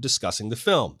show discussing the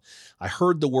film. I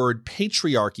heard the word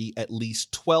patriarchy at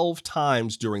least 12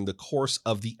 times during the course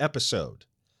of the episode.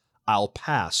 I'll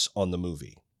pass on the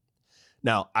movie.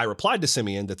 Now, I replied to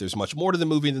Simeon that there's much more to the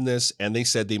movie than this, and they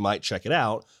said they might check it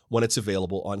out when it's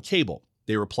available on cable.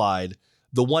 They replied,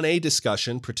 the 1A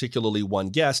discussion, particularly one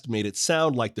guest, made it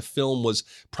sound like the film was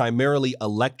primarily a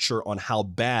lecture on how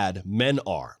bad men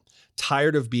are,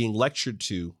 tired of being lectured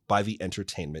to by the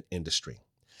entertainment industry.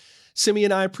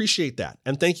 Simeon, I appreciate that,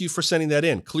 and thank you for sending that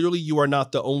in. Clearly, you are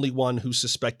not the only one who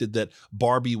suspected that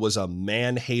Barbie was a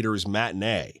man-hater's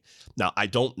matinee. Now, I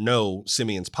don't know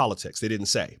Simeon's politics, they didn't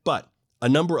say, but A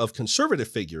number of conservative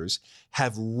figures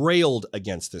have railed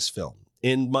against this film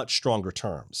in much stronger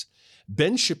terms.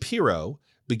 Ben Shapiro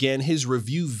began his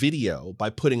review video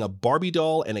by putting a Barbie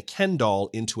doll and a Ken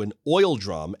doll into an oil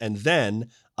drum and then,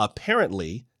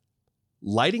 apparently,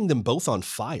 lighting them both on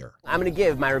fire. I'm going to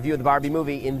give my review of the Barbie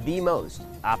movie in the most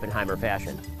Oppenheimer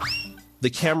fashion.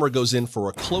 The camera goes in for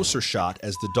a closer shot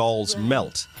as the dolls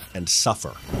melt and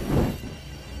suffer.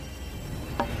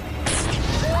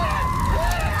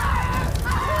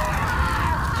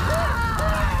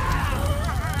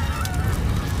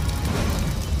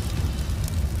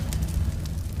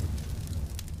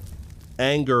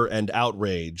 Anger and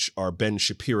outrage are Ben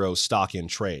Shapiro's stock in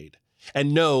trade.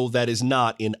 And no, that is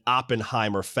not in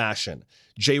Oppenheimer fashion.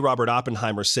 J. Robert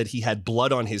Oppenheimer said he had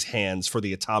blood on his hands for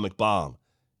the atomic bomb.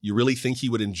 You really think he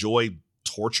would enjoy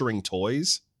torturing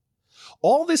toys?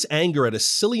 All this anger at a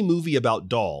silly movie about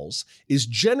dolls is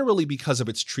generally because of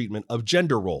its treatment of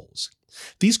gender roles.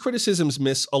 These criticisms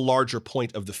miss a larger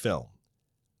point of the film.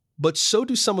 But so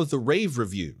do some of the rave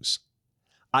reviews.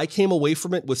 I came away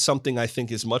from it with something I think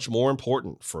is much more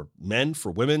important for men,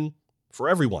 for women, for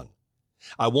everyone.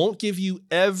 I won't give you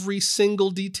every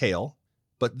single detail,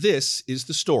 but this is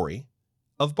the story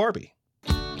of Barbie.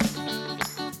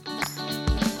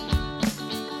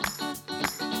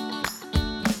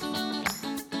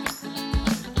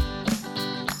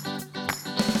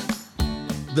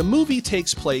 The movie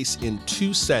takes place in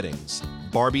two settings,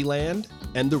 Barbie Land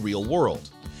and the real world.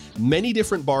 Many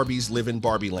different Barbies live in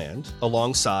Barbie Land,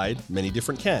 alongside many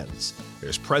different Kens.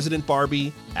 There's President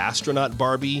Barbie, Astronaut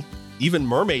Barbie, even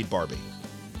Mermaid Barbie.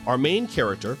 Our main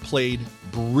character, played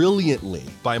brilliantly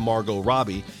by Margot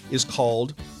Robbie, is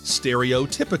called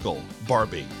stereotypical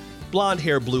Barbie. Blonde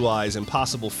hair, blue eyes,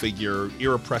 impossible figure,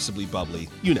 irrepressibly bubbly,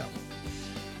 you know.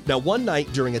 Now, one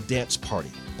night during a dance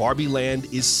party, Barbie Land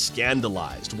is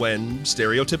scandalized when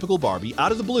stereotypical Barbie,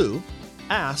 out of the blue,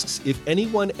 asks if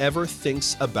anyone ever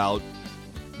thinks about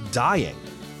dying.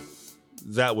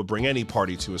 That would bring any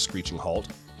party to a screeching halt,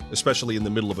 especially in the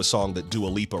middle of a song that Dua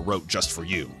Lipa wrote just for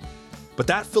you. But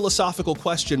that philosophical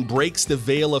question breaks the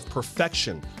veil of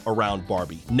perfection around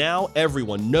Barbie. Now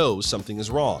everyone knows something is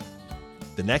wrong.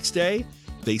 The next day,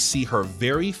 they see her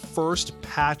very first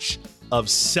patch of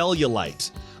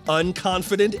cellulite.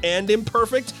 Unconfident and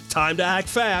imperfect, time to act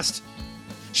fast.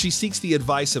 She seeks the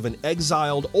advice of an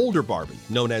exiled older Barbie,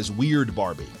 known as Weird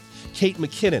Barbie. Kate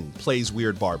McKinnon plays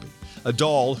Weird Barbie, a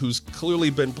doll who's clearly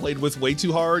been played with way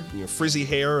too hard, frizzy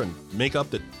hair and makeup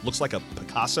that looks like a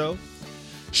Picasso.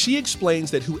 She explains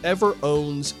that whoever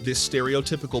owns this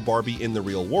stereotypical Barbie in the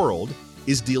real world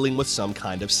is dealing with some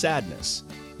kind of sadness.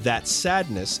 That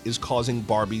sadness is causing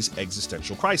Barbie's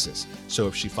existential crisis, so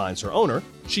if she finds her owner,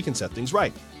 she can set things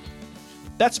right.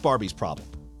 That's Barbie's problem.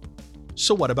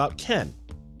 So what about Ken?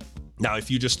 Now,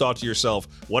 if you just thought to yourself,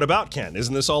 what about Ken?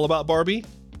 Isn't this all about Barbie?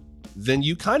 Then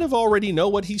you kind of already know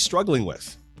what he's struggling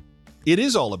with. It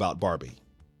is all about Barbie.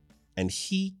 And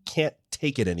he can't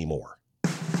take it anymore.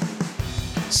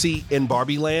 See, in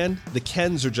Barbie Land, the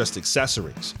Kens are just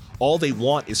accessories. All they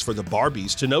want is for the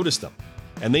Barbies to notice them.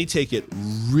 And they take it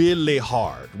really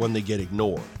hard when they get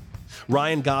ignored.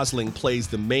 Ryan Gosling plays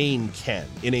the main Ken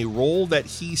in a role that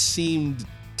he seemed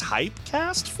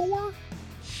typecast for?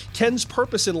 Ken's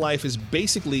purpose in life is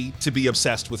basically to be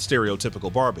obsessed with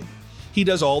stereotypical Barbie. He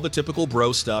does all the typical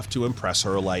bro stuff to impress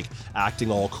her, like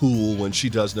acting all cool when she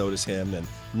does notice him and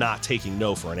not taking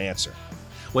no for an answer.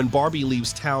 When Barbie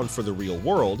leaves town for the real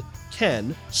world,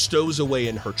 Ken stows away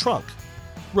in her trunk.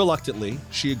 Reluctantly,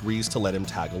 she agrees to let him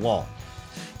tag along.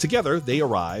 Together, they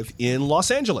arrive in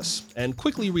Los Angeles and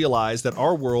quickly realize that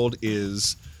our world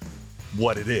is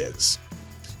what it is.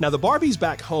 Now, the Barbies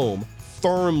back home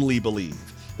firmly believe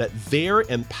that their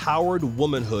empowered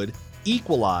womanhood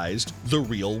equalized the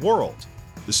real world.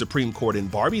 The Supreme Court in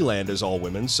Barbie Land is all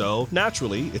women, so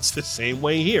naturally, it's the same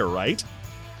way here, right?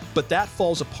 But that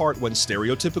falls apart when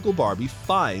stereotypical Barbie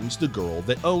finds the girl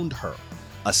that owned her,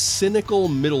 a cynical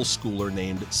middle schooler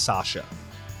named Sasha.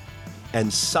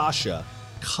 And Sasha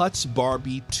cuts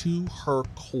Barbie to her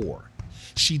core.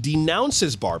 She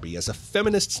denounces Barbie as a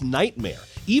feminist's nightmare,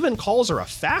 even calls her a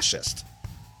fascist.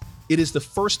 It is the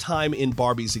first time in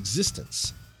Barbie's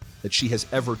existence that she has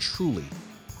ever truly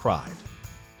cried.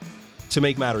 To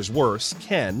make matters worse,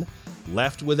 Ken,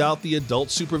 left without the adult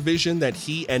supervision that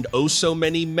he and oh so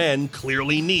many men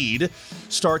clearly need,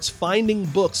 starts finding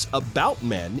books about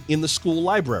men in the school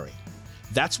library.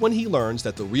 That's when he learns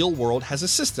that the real world has a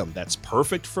system that's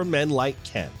perfect for men like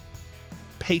Ken.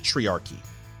 Patriarchy.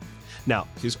 Now,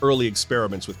 his early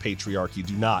experiments with patriarchy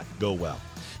do not go well.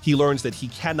 He learns that he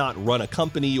cannot run a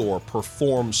company or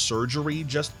perform surgery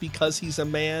just because he's a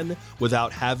man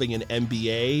without having an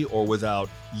MBA or without,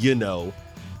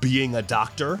 being a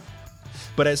doctor.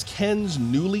 But as Ken's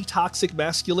newly toxic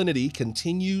masculinity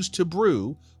continues to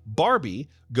brew, Barbie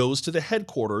goes to the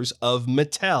headquarters of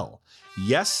Mattel.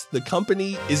 Yes, the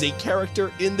company is a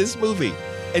character in this movie,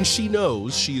 and she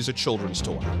knows she's a children's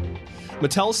toy.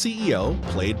 Mattel's CEO,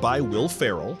 played by Will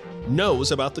Ferrell,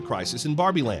 knows about the crisis in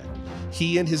Barbie Land.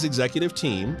 He and his executive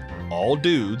team, all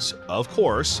dudes, of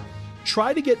course,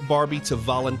 try to get Barbie to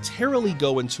voluntarily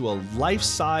go into a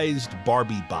life-sized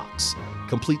Barbie box,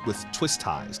 complete with twist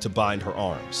ties to bind her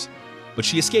arms. But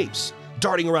she escapes,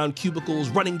 darting around cubicles,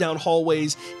 running down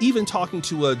hallways, even talking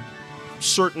to a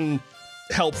certain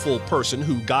helpful person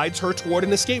who guides her toward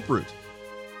an escape route.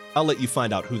 I'll let you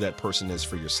find out who that person is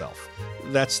for yourself.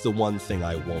 That's the one thing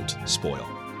I won't spoil.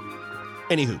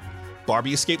 Anywho,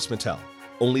 Barbie escapes Mattel,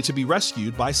 only to be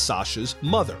rescued by Sasha's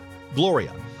mother,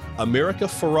 Gloria. America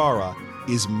Ferrara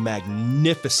is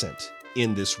magnificent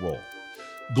in this role.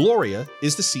 Gloria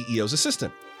is the CEO's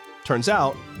assistant. Turns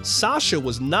out, Sasha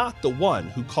was not the one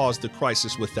who caused the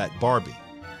crisis with that Barbie.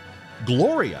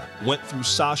 Gloria went through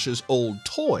Sasha's old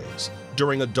toys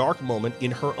during a dark moment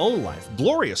in her own life.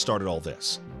 Gloria started all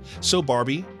this. So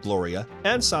Barbie, Gloria,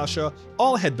 and Sasha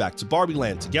all head back to Barbie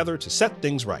Land together to set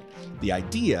things right. The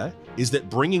idea is that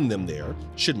bringing them there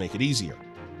should make it easier.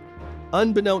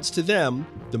 Unbeknownst to them,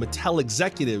 the Mattel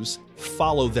executives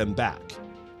follow them back.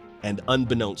 And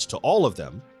unbeknownst to all of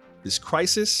them, this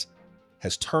crisis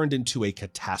has turned into a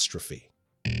catastrophe.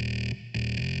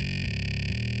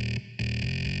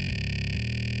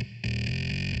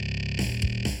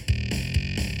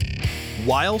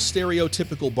 While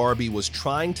stereotypical Barbie was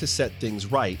trying to set things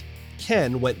right,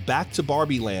 Ken went back to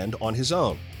Barbie Land on his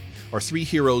own. Our three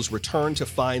heroes return to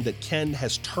find that Ken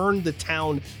has turned the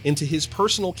town into his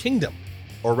personal kingdom,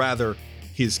 or rather,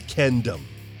 his Kendom.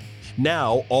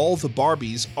 Now, all the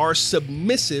Barbies are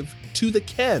submissive to the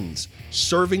Kens,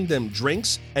 serving them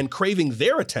drinks and craving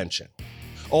their attention.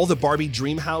 All the Barbie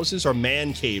dream houses are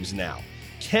man caves now.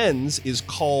 Ken's is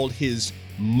called his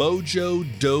Mojo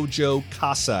Dojo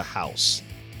Casa house.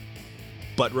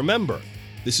 But remember,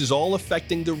 this is all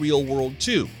affecting the real world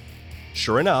too.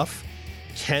 Sure enough,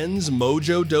 Ken's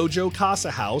Mojo Dojo Casa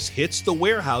house hits the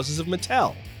warehouses of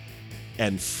Mattel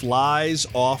and flies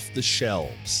off the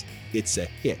shelves. It's a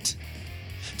hit.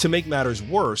 To make matters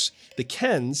worse, the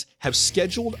Kens have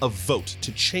scheduled a vote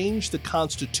to change the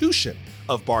constitution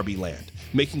of Barbie Land,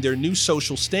 making their new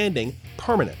social standing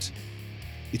permanent.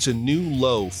 It's a new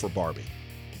low for Barbie.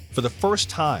 For the first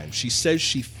time, she says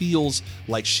she feels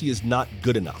like she is not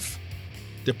good enough.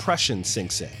 Depression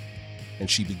sinks in, and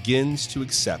she begins to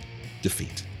accept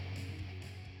defeat.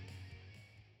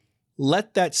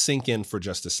 Let that sink in for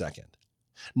just a second.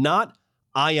 Not,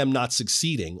 I am not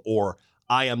succeeding, or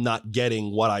I am not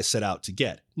getting what I set out to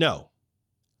get. No,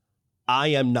 I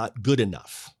am not good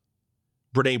enough.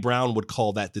 Brene Brown would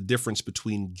call that the difference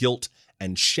between guilt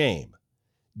and shame.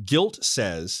 Guilt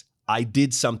says, I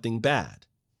did something bad.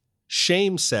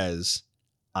 Shame says,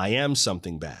 I am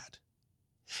something bad.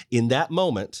 In that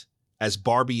moment, as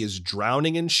Barbie is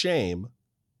drowning in shame,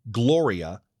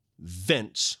 Gloria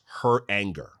vents her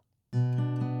anger.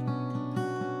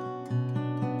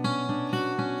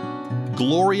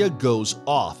 Gloria goes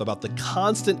off about the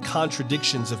constant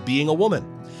contradictions of being a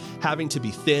woman, having to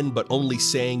be thin but only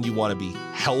saying you want to be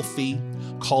healthy,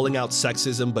 calling out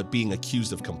sexism but being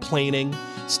accused of complaining,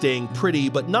 staying pretty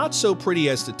but not so pretty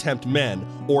as to tempt men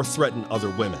or threaten other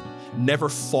women, never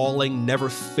falling, never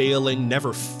failing,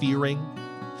 never fearing.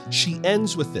 She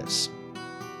ends with this: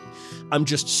 I'm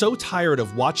just so tired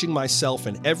of watching myself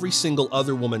and every single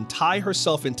other woman tie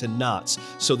herself into knots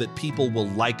so that people will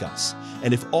like us.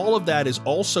 And if all of that is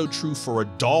also true for a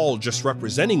doll just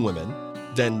representing women,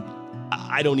 then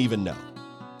I don't even know.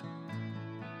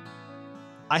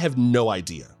 I have no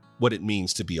idea what it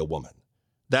means to be a woman.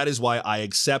 That is why I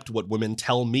accept what women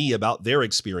tell me about their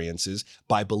experiences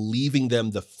by believing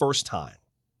them the first time.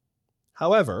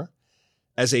 However,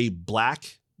 as a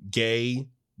black, gay,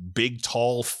 big,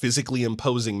 tall, physically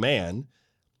imposing man,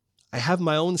 I have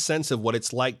my own sense of what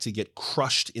it's like to get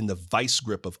crushed in the vice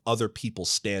grip of other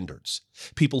people's standards,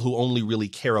 people who only really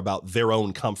care about their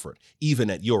own comfort, even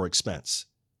at your expense.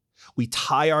 We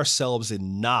tie ourselves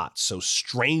in knots so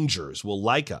strangers will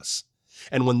like us.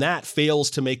 And when that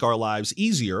fails to make our lives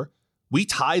easier, we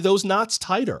tie those knots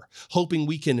tighter, hoping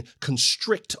we can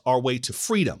constrict our way to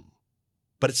freedom.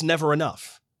 But it's never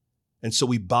enough. And so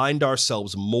we bind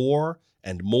ourselves more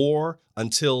and more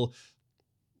until,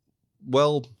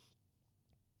 well,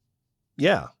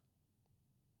 yeah,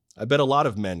 I bet a lot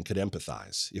of men could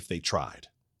empathize if they tried.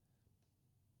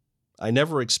 I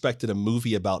never expected a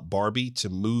movie about Barbie to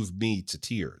move me to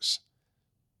tears,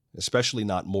 especially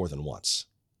not more than once.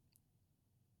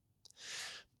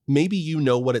 Maybe you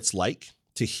know what it's like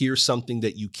to hear something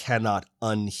that you cannot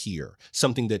unhear,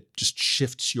 something that just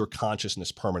shifts your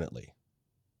consciousness permanently.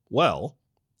 Well,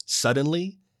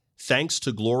 suddenly, thanks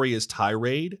to Gloria's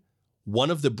tirade, one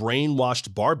of the brainwashed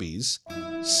Barbies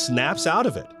snaps out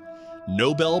of it.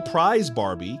 Nobel Prize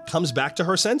Barbie comes back to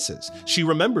her senses. She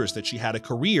remembers that she had a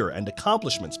career and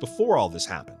accomplishments before all this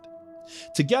happened.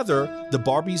 Together, the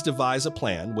Barbies devise a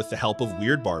plan with the help of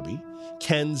Weird Barbie,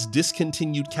 Ken's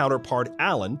discontinued counterpart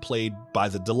Alan, played by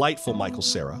the delightful Michael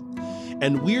Cera,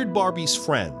 and Weird Barbie's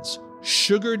friends,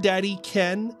 Sugar Daddy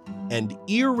Ken and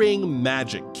Earring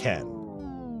Magic Ken.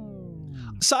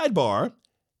 Sidebar,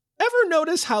 ever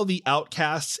notice how the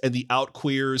outcasts and the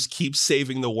outqueers keep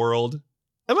saving the world?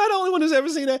 Am I the only one who's ever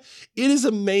seen that? It is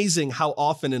amazing how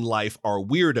often in life our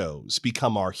weirdos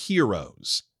become our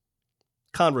heroes.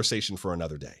 Conversation for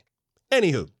another day.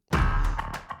 Anywho,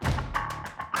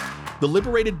 the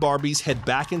liberated Barbies head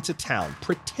back into town,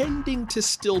 pretending to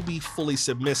still be fully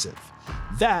submissive.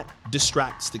 That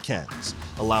distracts the Kens,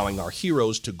 allowing our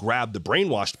heroes to grab the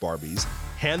brainwashed Barbies,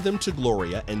 hand them to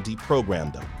Gloria, and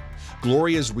deprogram them.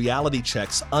 Gloria's reality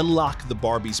checks unlock the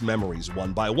Barbies' memories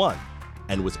one by one,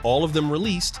 and with all of them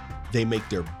released, they make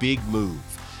their big move.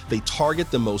 They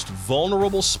target the most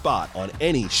vulnerable spot on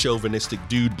any chauvinistic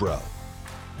dude bro: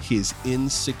 his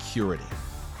insecurity.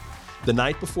 The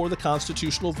night before the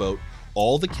constitutional vote,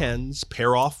 all the Kens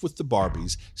pair off with the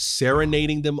Barbies,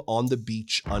 serenading them on the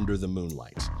beach under the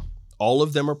moonlight. All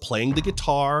of them are playing the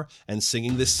guitar and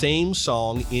singing the same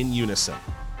song in unison.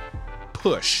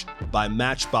 Push by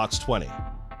Matchbox 20.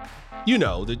 You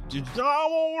know, the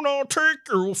I wanna take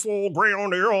you for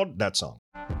granted, that song.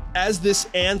 As this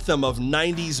anthem of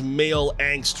 90s male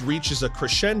angst reaches a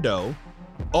crescendo,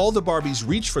 all the Barbies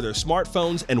reach for their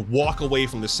smartphones and walk away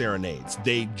from the serenades.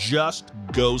 They just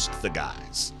ghost the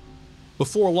guys.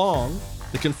 Before long,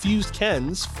 the confused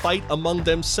Kens fight among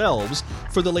themselves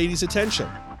for the ladies' attention.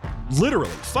 Literally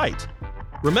fight.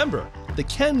 Remember, the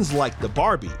Kens like the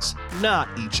Barbies, not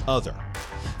each other.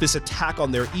 This attack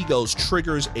on their egos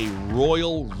triggers a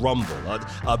royal rumble,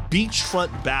 a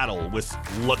beachfront battle with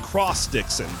lacrosse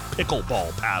sticks and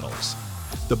pickleball paddles.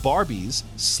 The Barbies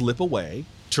slip away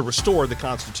to restore the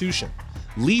Constitution,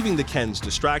 leaving the Kens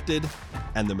distracted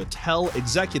and the Mattel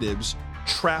executives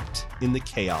trapped in the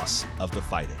chaos of the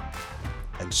fighting.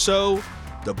 And so,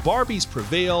 the Barbies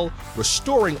prevail,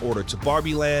 restoring order to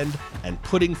Barbie Land and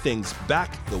putting things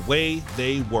back the way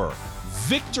they were.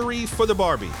 Victory for the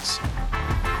Barbies!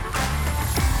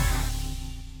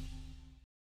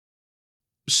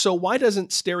 So why doesn't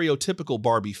stereotypical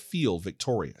Barbie feel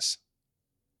victorious?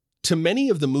 To many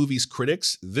of the movie's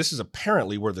critics, this is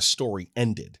apparently where the story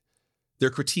ended. Their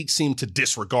critiques seem to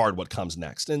disregard what comes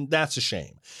next, and that's a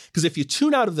shame. Because if you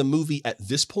tune out of the movie at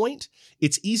this point,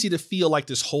 it's easy to feel like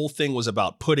this whole thing was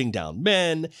about putting down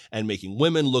men and making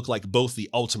women look like both the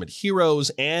ultimate heroes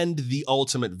and the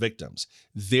ultimate victims.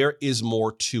 There is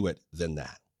more to it than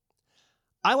that.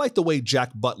 I like the way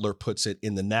Jack Butler puts it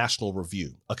in the National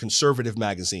Review, a conservative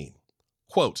magazine.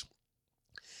 Quote,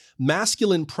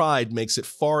 "Masculine pride makes it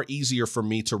far easier for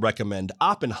me to recommend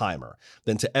Oppenheimer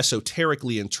than to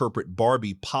esoterically interpret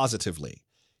Barbie positively.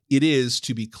 It is,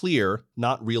 to be clear,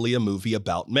 not really a movie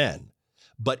about men,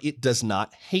 but it does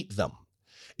not hate them.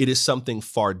 It is something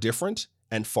far different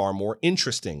and far more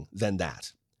interesting than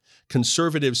that.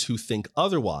 Conservatives who think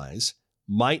otherwise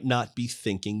might not be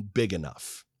thinking big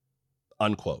enough."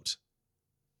 Unquote.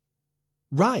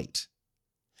 Right.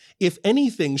 If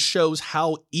anything shows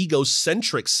how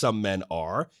egocentric some men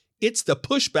are, it's the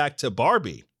pushback to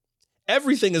Barbie.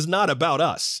 Everything is not about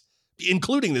us,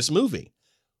 including this movie.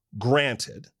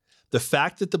 Granted, the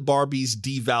fact that the Barbies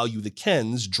devalue the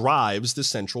Kens drives the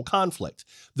central conflict,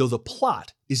 though the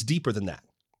plot is deeper than that.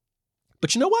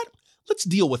 But you know what? Let's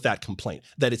deal with that complaint,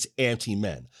 that it's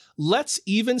anti-men. Let's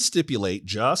even stipulate,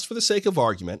 just for the sake of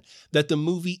argument, that the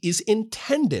movie is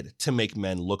intended to make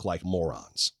men look like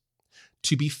morons.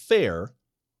 To be fair,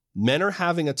 men are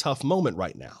having a tough moment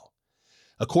right now.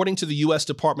 According to the U.S.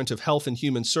 Department of Health and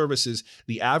Human Services,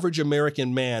 the average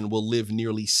American man will live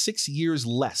nearly 6 years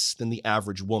less than the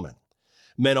average woman.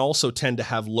 Men also tend to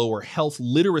have lower health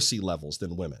literacy levels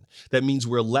than women. That means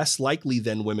we're less likely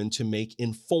than women to make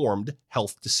informed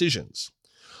health decisions.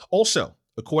 Also,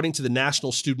 according to the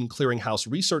National Student Clearinghouse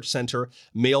Research Center,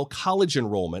 male college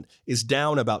enrollment is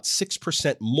down about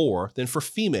 6% more than for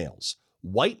females.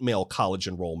 White male college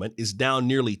enrollment is down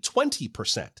nearly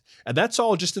 20%, and that's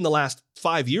all just in the last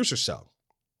 5 years or so.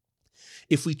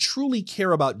 If we truly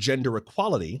care about gender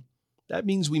equality, that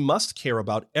means we must care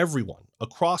about everyone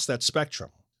across that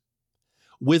spectrum.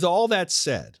 With all that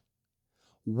said,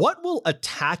 what will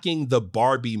attacking the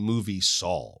Barbie movie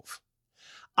solve?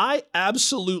 I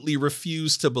absolutely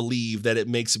refuse to believe that it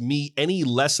makes me any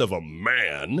less of a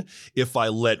man if I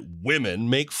let women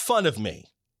make fun of me.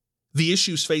 The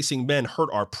issues facing men hurt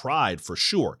our pride for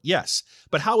sure, yes,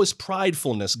 but how is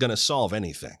pridefulness going to solve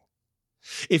anything?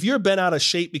 If you're bent out of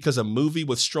shape because a movie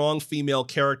with strong female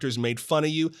characters made fun of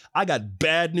you, I got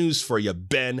bad news for you,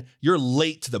 Ben. You're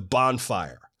late to the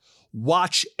bonfire.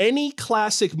 Watch any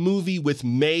classic movie with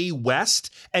Mae West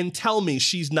and tell me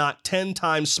she's not 10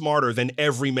 times smarter than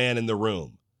every man in the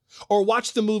room. Or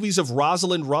watch the movies of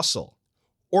Rosalind Russell,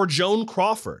 or Joan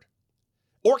Crawford,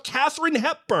 or Katharine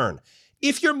Hepburn.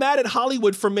 If you're mad at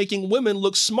Hollywood for making women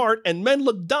look smart and men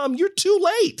look dumb, you're too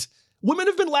late. Women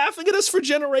have been laughing at us for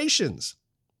generations.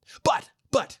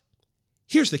 But,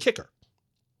 here's the kicker.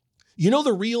 You know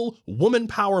the real woman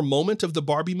power moment of the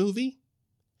Barbie movie?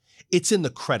 It's in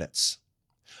the credits.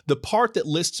 The part that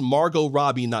lists Margot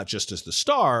Robbie not just as the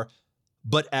star,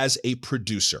 but as a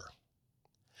producer.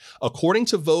 According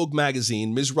to Vogue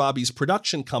magazine, Ms. Robbie's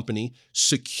production company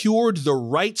secured the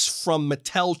rights from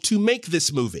Mattel to make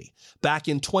this movie back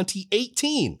in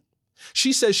 2018.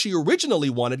 She says she originally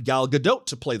wanted Gal Gadot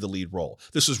to play the lead role.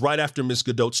 This was right after Ms.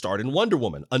 Gadot starred in Wonder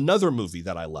Woman, another movie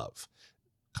that I love.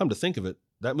 Come to think of it,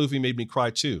 that movie made me cry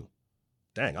too.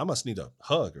 Dang, I must need a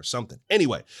hug or something.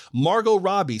 Anyway, Margot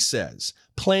Robbie says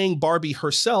playing Barbie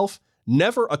herself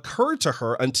never occurred to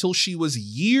her until she was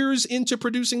years into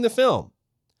producing the film.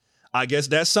 I guess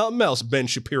that's something else Ben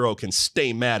Shapiro can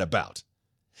stay mad about.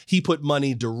 He put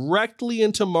money directly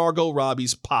into Margot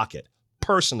Robbie's pocket,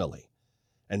 personally.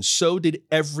 And so did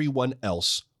everyone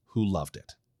else who loved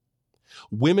it.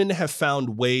 Women have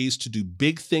found ways to do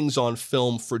big things on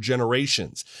film for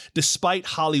generations, despite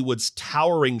Hollywood's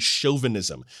towering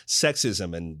chauvinism,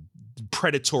 sexism, and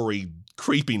predatory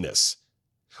creepiness.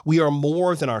 We are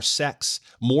more than our sex,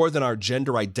 more than our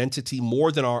gender identity,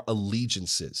 more than our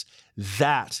allegiances.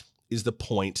 That is the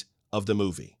point of the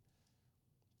movie.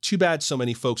 Too bad so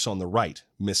many folks on the right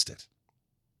missed it.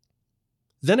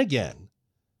 Then again,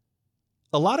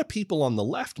 a lot of people on the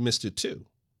left missed it too.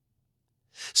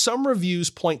 Some reviews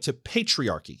point to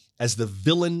patriarchy as the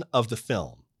villain of the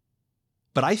film,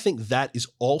 but I think that is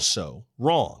also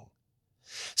wrong.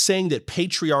 Saying that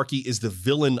patriarchy is the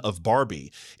villain of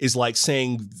Barbie is like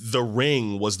saying The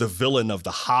Ring was the villain of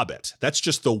The Hobbit. That's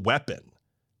just the weapon.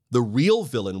 The real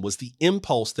villain was the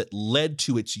impulse that led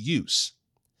to its use.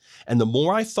 And the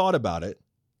more I thought about it,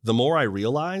 the more I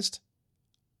realized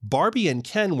Barbie and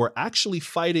Ken were actually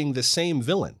fighting the same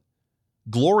villain.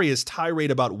 Gloria's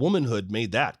tirade about womanhood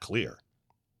made that clear.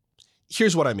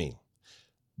 Here's what I mean.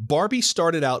 Barbie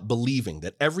started out believing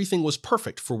that everything was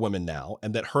perfect for women now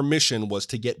and that her mission was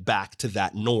to get back to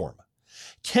that norm.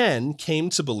 Ken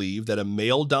came to believe that a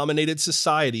male-dominated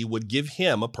society would give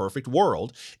him a perfect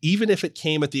world, even if it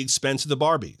came at the expense of the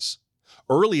Barbies.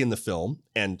 Early in the film,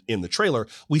 and in the trailer,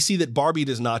 we see that Barbie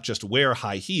does not just wear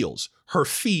high heels. Her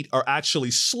feet are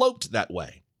actually sloped that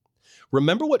way.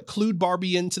 Remember what clued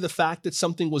Barbie into the fact that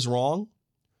something was wrong?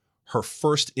 Her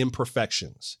first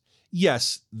imperfections.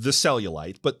 Yes, the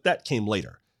cellulite, but that came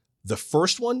later. The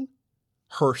first one?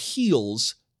 Her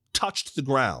heels touched the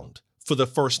ground for the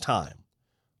first time.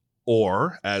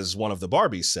 Or, as one of the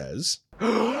Barbies says,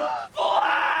 flat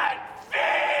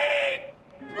feet!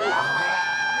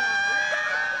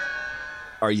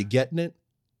 Are you getting it?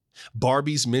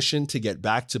 Barbie's mission to get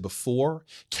back to before,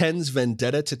 Ken's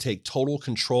vendetta to take total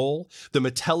control, the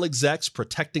Mattel execs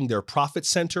protecting their profit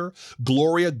center,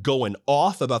 Gloria going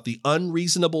off about the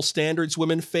unreasonable standards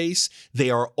women face, they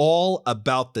are all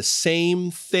about the same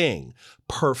thing,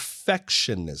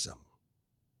 perfectionism.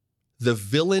 The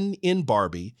villain in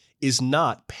Barbie is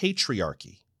not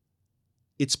patriarchy.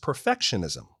 It's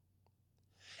perfectionism.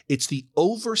 It's the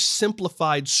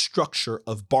oversimplified structure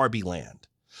of Barbie Land.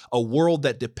 A world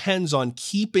that depends on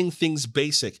keeping things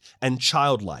basic and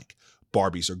childlike.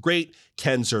 Barbies are great,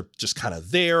 Kens are just kind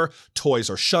of there, toys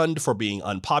are shunned for being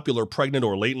unpopular, pregnant,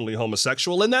 or latently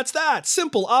homosexual, and that's that.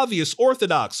 Simple, obvious,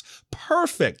 orthodox,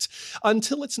 perfect,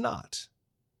 until it's not.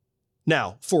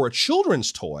 Now, for a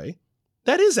children's toy,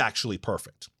 that is actually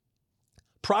perfect.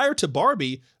 Prior to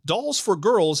Barbie, dolls for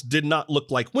girls did not look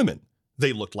like women.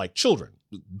 They looked like children,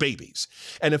 babies.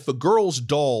 And if a girl's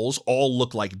dolls all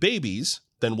look like babies,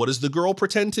 then what does the girl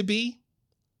pretend to be?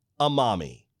 A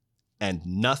mommy, and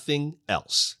nothing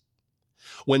else.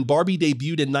 When Barbie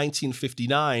debuted in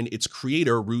 1959, its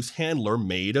creator, Ruth Handler,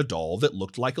 made a doll that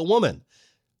looked like a woman.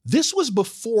 This was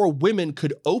before women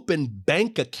could open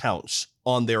bank accounts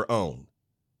on their own.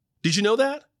 Did you know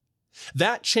that?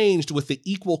 That changed with the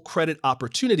Equal Credit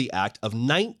Opportunity Act of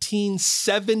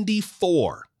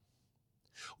 1974.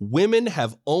 Women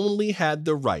have only had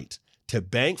the right to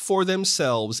bank for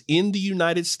themselves in the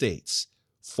United States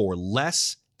for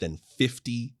less than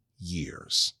 50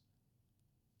 years.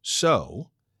 So,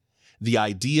 the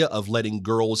idea of letting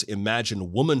girls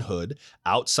imagine womanhood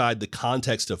outside the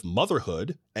context of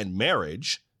motherhood and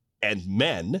marriage and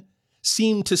men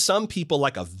seemed to some people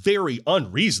like a very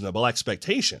unreasonable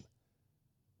expectation.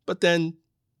 But then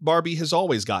Barbie has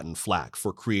always gotten flack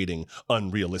for creating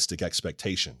unrealistic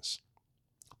expectations.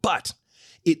 But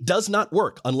it does not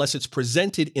work unless it's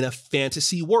presented in a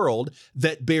fantasy world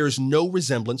that bears no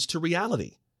resemblance to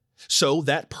reality. So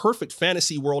that perfect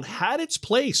fantasy world had its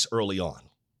place early on.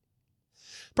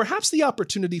 Perhaps the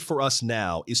opportunity for us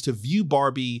now is to view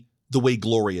Barbie the way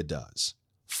Gloria does,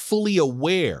 fully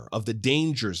aware of the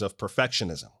dangers of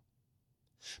perfectionism.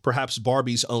 Perhaps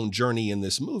Barbie's own journey in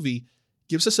this movie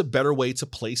gives us a better way to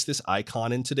place this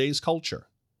icon in today's culture.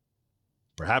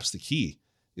 Perhaps the key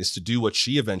is to do what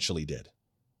she eventually did,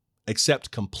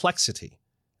 accept complexity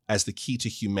as the key to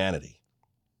humanity.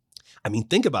 I mean,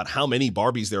 think about how many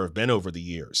Barbies there have been over the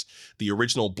years. The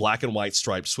original black and white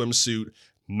striped swimsuit,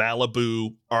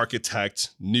 Malibu,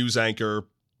 architect, news anchor,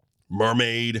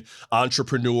 mermaid,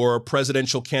 entrepreneur,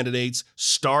 presidential candidates,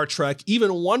 Star Trek,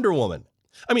 even Wonder Woman.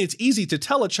 I mean, it's easy to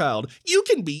tell a child, you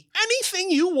can be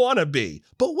anything you want to be.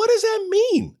 But what does that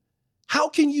mean? How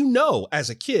can you know as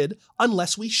a kid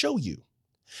unless we show you?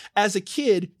 As a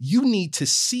kid, you need to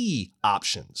see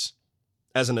options.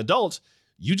 As an adult,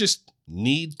 you just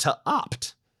need to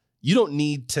opt. You don't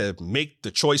need to make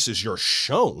the choices you're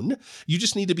shown. You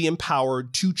just need to be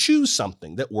empowered to choose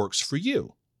something that works for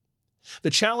you.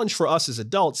 The challenge for us as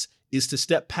adults is to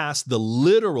step past the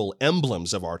literal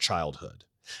emblems of our childhood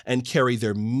and carry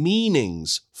their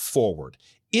meanings forward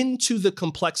into the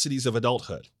complexities of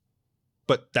adulthood.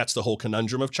 But that's the whole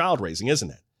conundrum of child raising, isn't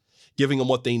it? Giving them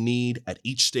what they need at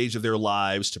each stage of their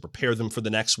lives to prepare them for the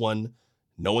next one,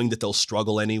 knowing that they'll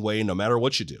struggle anyway, no matter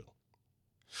what you do.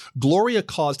 Gloria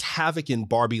caused havoc in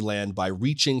Barbie land by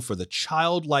reaching for the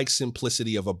childlike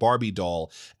simplicity of a Barbie doll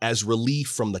as relief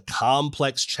from the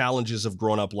complex challenges of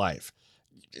grown-up life.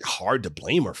 Hard to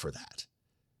blame her for that.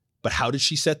 But how did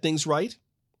she set things right?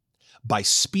 By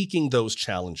speaking those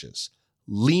challenges,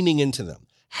 leaning into them,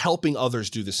 helping others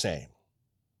do the same.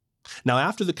 Now,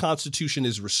 after the Constitution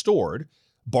is restored,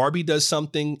 Barbie does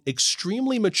something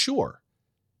extremely mature.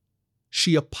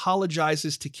 She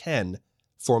apologizes to Ken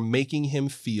for making him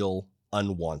feel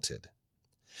unwanted.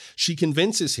 She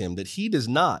convinces him that he does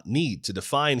not need to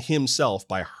define himself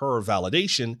by her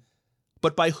validation,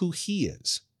 but by who he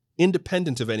is,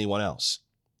 independent of anyone else.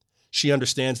 She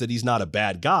understands that he's not a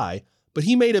bad guy, but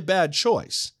he made a bad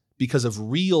choice because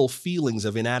of real feelings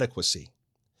of inadequacy.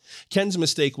 Ken's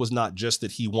mistake was not just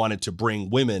that he wanted to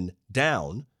bring women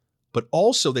down, but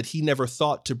also that he never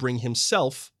thought to bring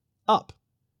himself up.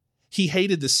 He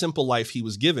hated the simple life he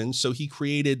was given, so he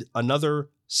created another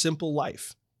simple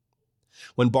life.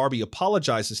 When Barbie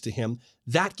apologizes to him,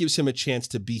 that gives him a chance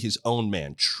to be his own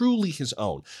man, truly his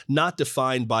own, not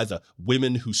defined by the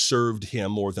women who served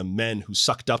him or the men who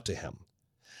sucked up to him.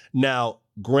 Now,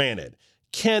 granted,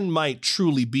 Ken might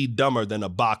truly be dumber than a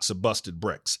box of busted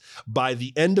bricks. By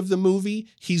the end of the movie,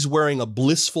 he's wearing a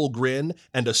blissful grin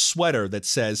and a sweater that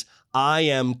says, "I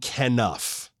am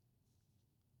Kenuff."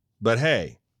 But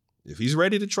hey, if he's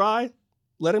ready to try,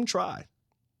 let him try.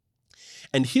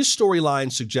 And his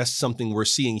storyline suggests something we're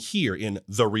seeing here in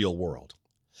the real world.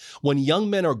 When young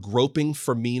men are groping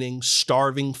for meaning,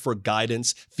 starving for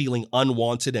guidance, feeling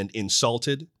unwanted and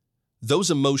insulted, those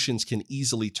emotions can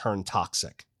easily turn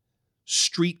toxic.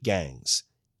 Street gangs,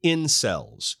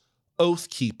 incels, oath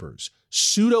keepers,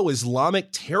 pseudo-Islamic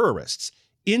terrorists,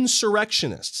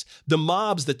 insurrectionists, the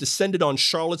mobs that descended on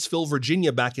Charlottesville,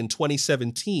 Virginia back in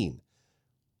 2017.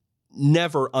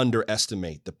 Never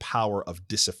underestimate the power of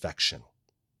disaffection.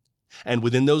 And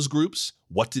within those groups,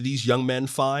 what do these young men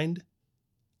find?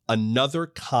 Another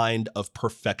kind of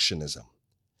perfectionism.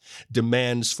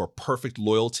 Demands for perfect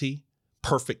loyalty,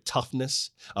 perfect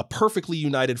toughness, a perfectly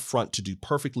united front to do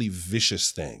perfectly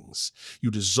vicious things.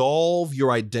 You dissolve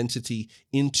your identity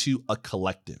into a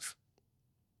collective.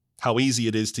 How easy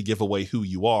it is to give away who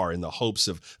you are in the hopes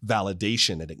of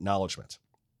validation and acknowledgement.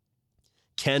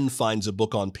 Ken finds a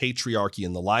book on patriarchy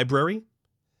in the library.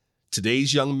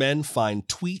 Today's young men find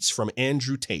tweets from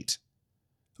Andrew Tate.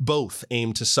 Both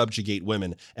aim to subjugate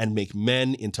women and make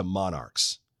men into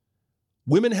monarchs.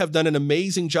 Women have done an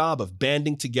amazing job of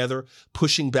banding together,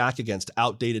 pushing back against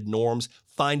outdated norms,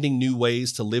 finding new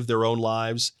ways to live their own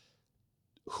lives.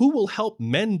 Who will help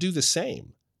men do the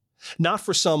same? Not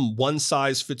for some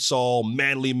one-size-fits-all,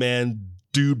 manly man,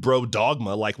 dude bro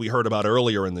dogma like we heard about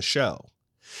earlier in the show.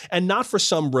 And not for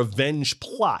some revenge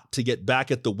plot to get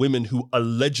back at the women who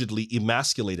allegedly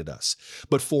emasculated us,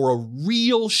 but for a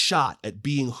real shot at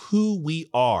being who we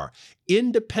are,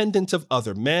 independent of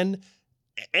other men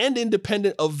and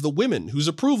independent of the women whose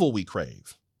approval we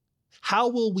crave. How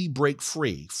will we break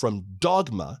free from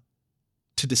dogma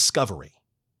to discovery?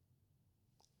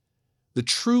 The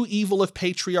true evil of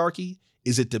patriarchy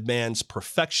is it demands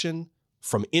perfection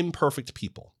from imperfect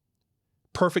people,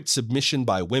 perfect submission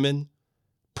by women,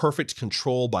 perfect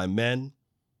control by men,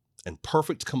 and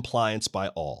perfect compliance by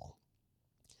all.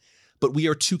 But we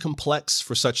are too complex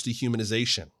for such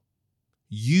dehumanization.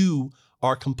 You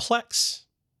are complex,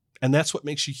 and that's what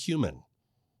makes you human.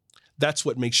 That's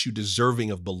what makes you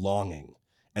deserving of belonging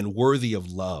and worthy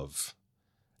of love,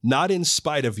 not in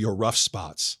spite of your rough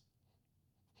spots.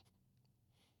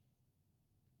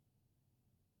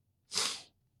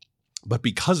 But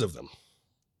because of them.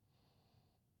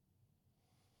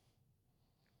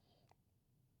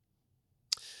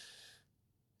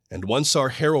 And once our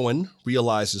heroine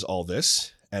realizes all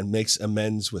this and makes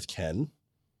amends with Ken,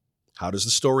 how does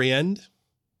the story end?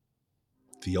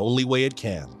 The only way it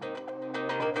can.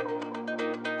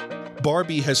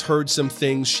 Barbie has heard some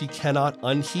things she cannot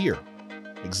unhear,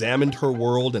 examined her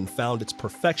world and found its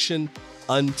perfection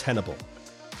untenable.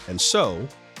 And so,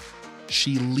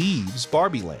 she leaves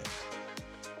Barbie Land.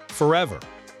 Forever.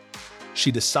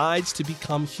 She decides to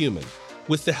become human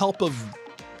with the help of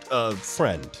a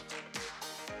friend.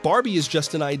 Barbie is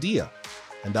just an idea,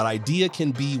 and that idea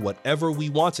can be whatever we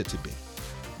want it to be.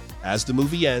 As the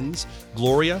movie ends,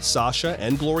 Gloria, Sasha,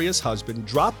 and Gloria's husband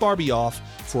drop Barbie off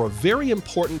for a very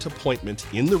important appointment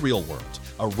in the real world,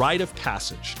 a rite of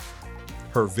passage,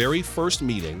 her very first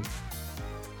meeting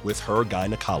with her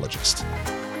gynecologist.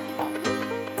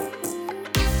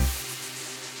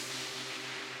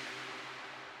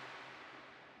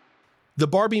 The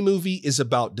Barbie movie is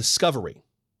about discovery,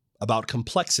 about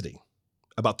complexity,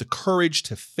 about the courage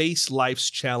to face life's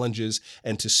challenges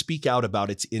and to speak out about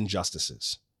its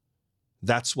injustices.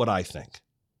 That's what I think.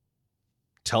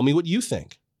 Tell me what you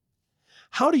think.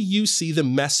 How do you see the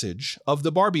message of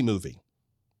the Barbie movie?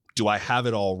 Do I have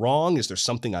it all wrong? Is there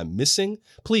something I'm missing?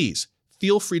 Please,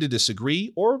 feel free to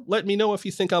disagree or let me know if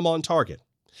you think I'm on target.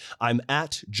 I'm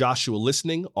at Joshua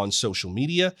Listening on social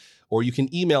media, or you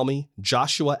can email me,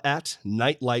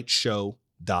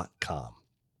 joshua@nightlightshow.com.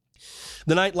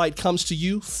 The Nightlight comes to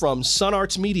you from Sun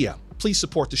Arts Media. Please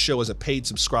support the show as a paid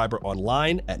subscriber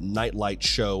online at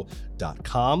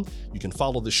nightlightshow.com. You can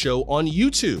follow the show on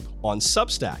YouTube, on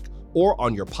Substack, or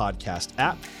on your podcast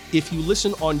app. If you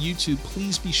listen on YouTube,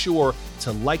 please be sure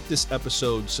to like this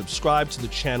episode, subscribe to the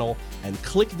channel, and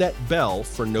click that bell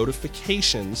for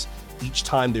notifications each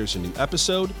time there's a new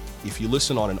episode. If you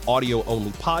listen on an audio-only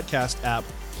podcast app,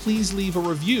 please leave a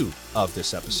review of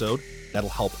this episode. That'll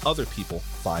help other people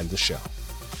find the show.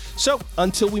 So,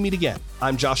 until we meet again,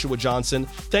 I'm Joshua Johnson.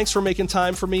 Thanks for making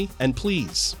time for me, and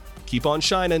please keep on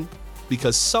shining,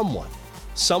 because someone,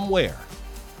 somewhere,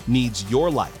 needs your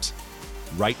light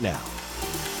right now.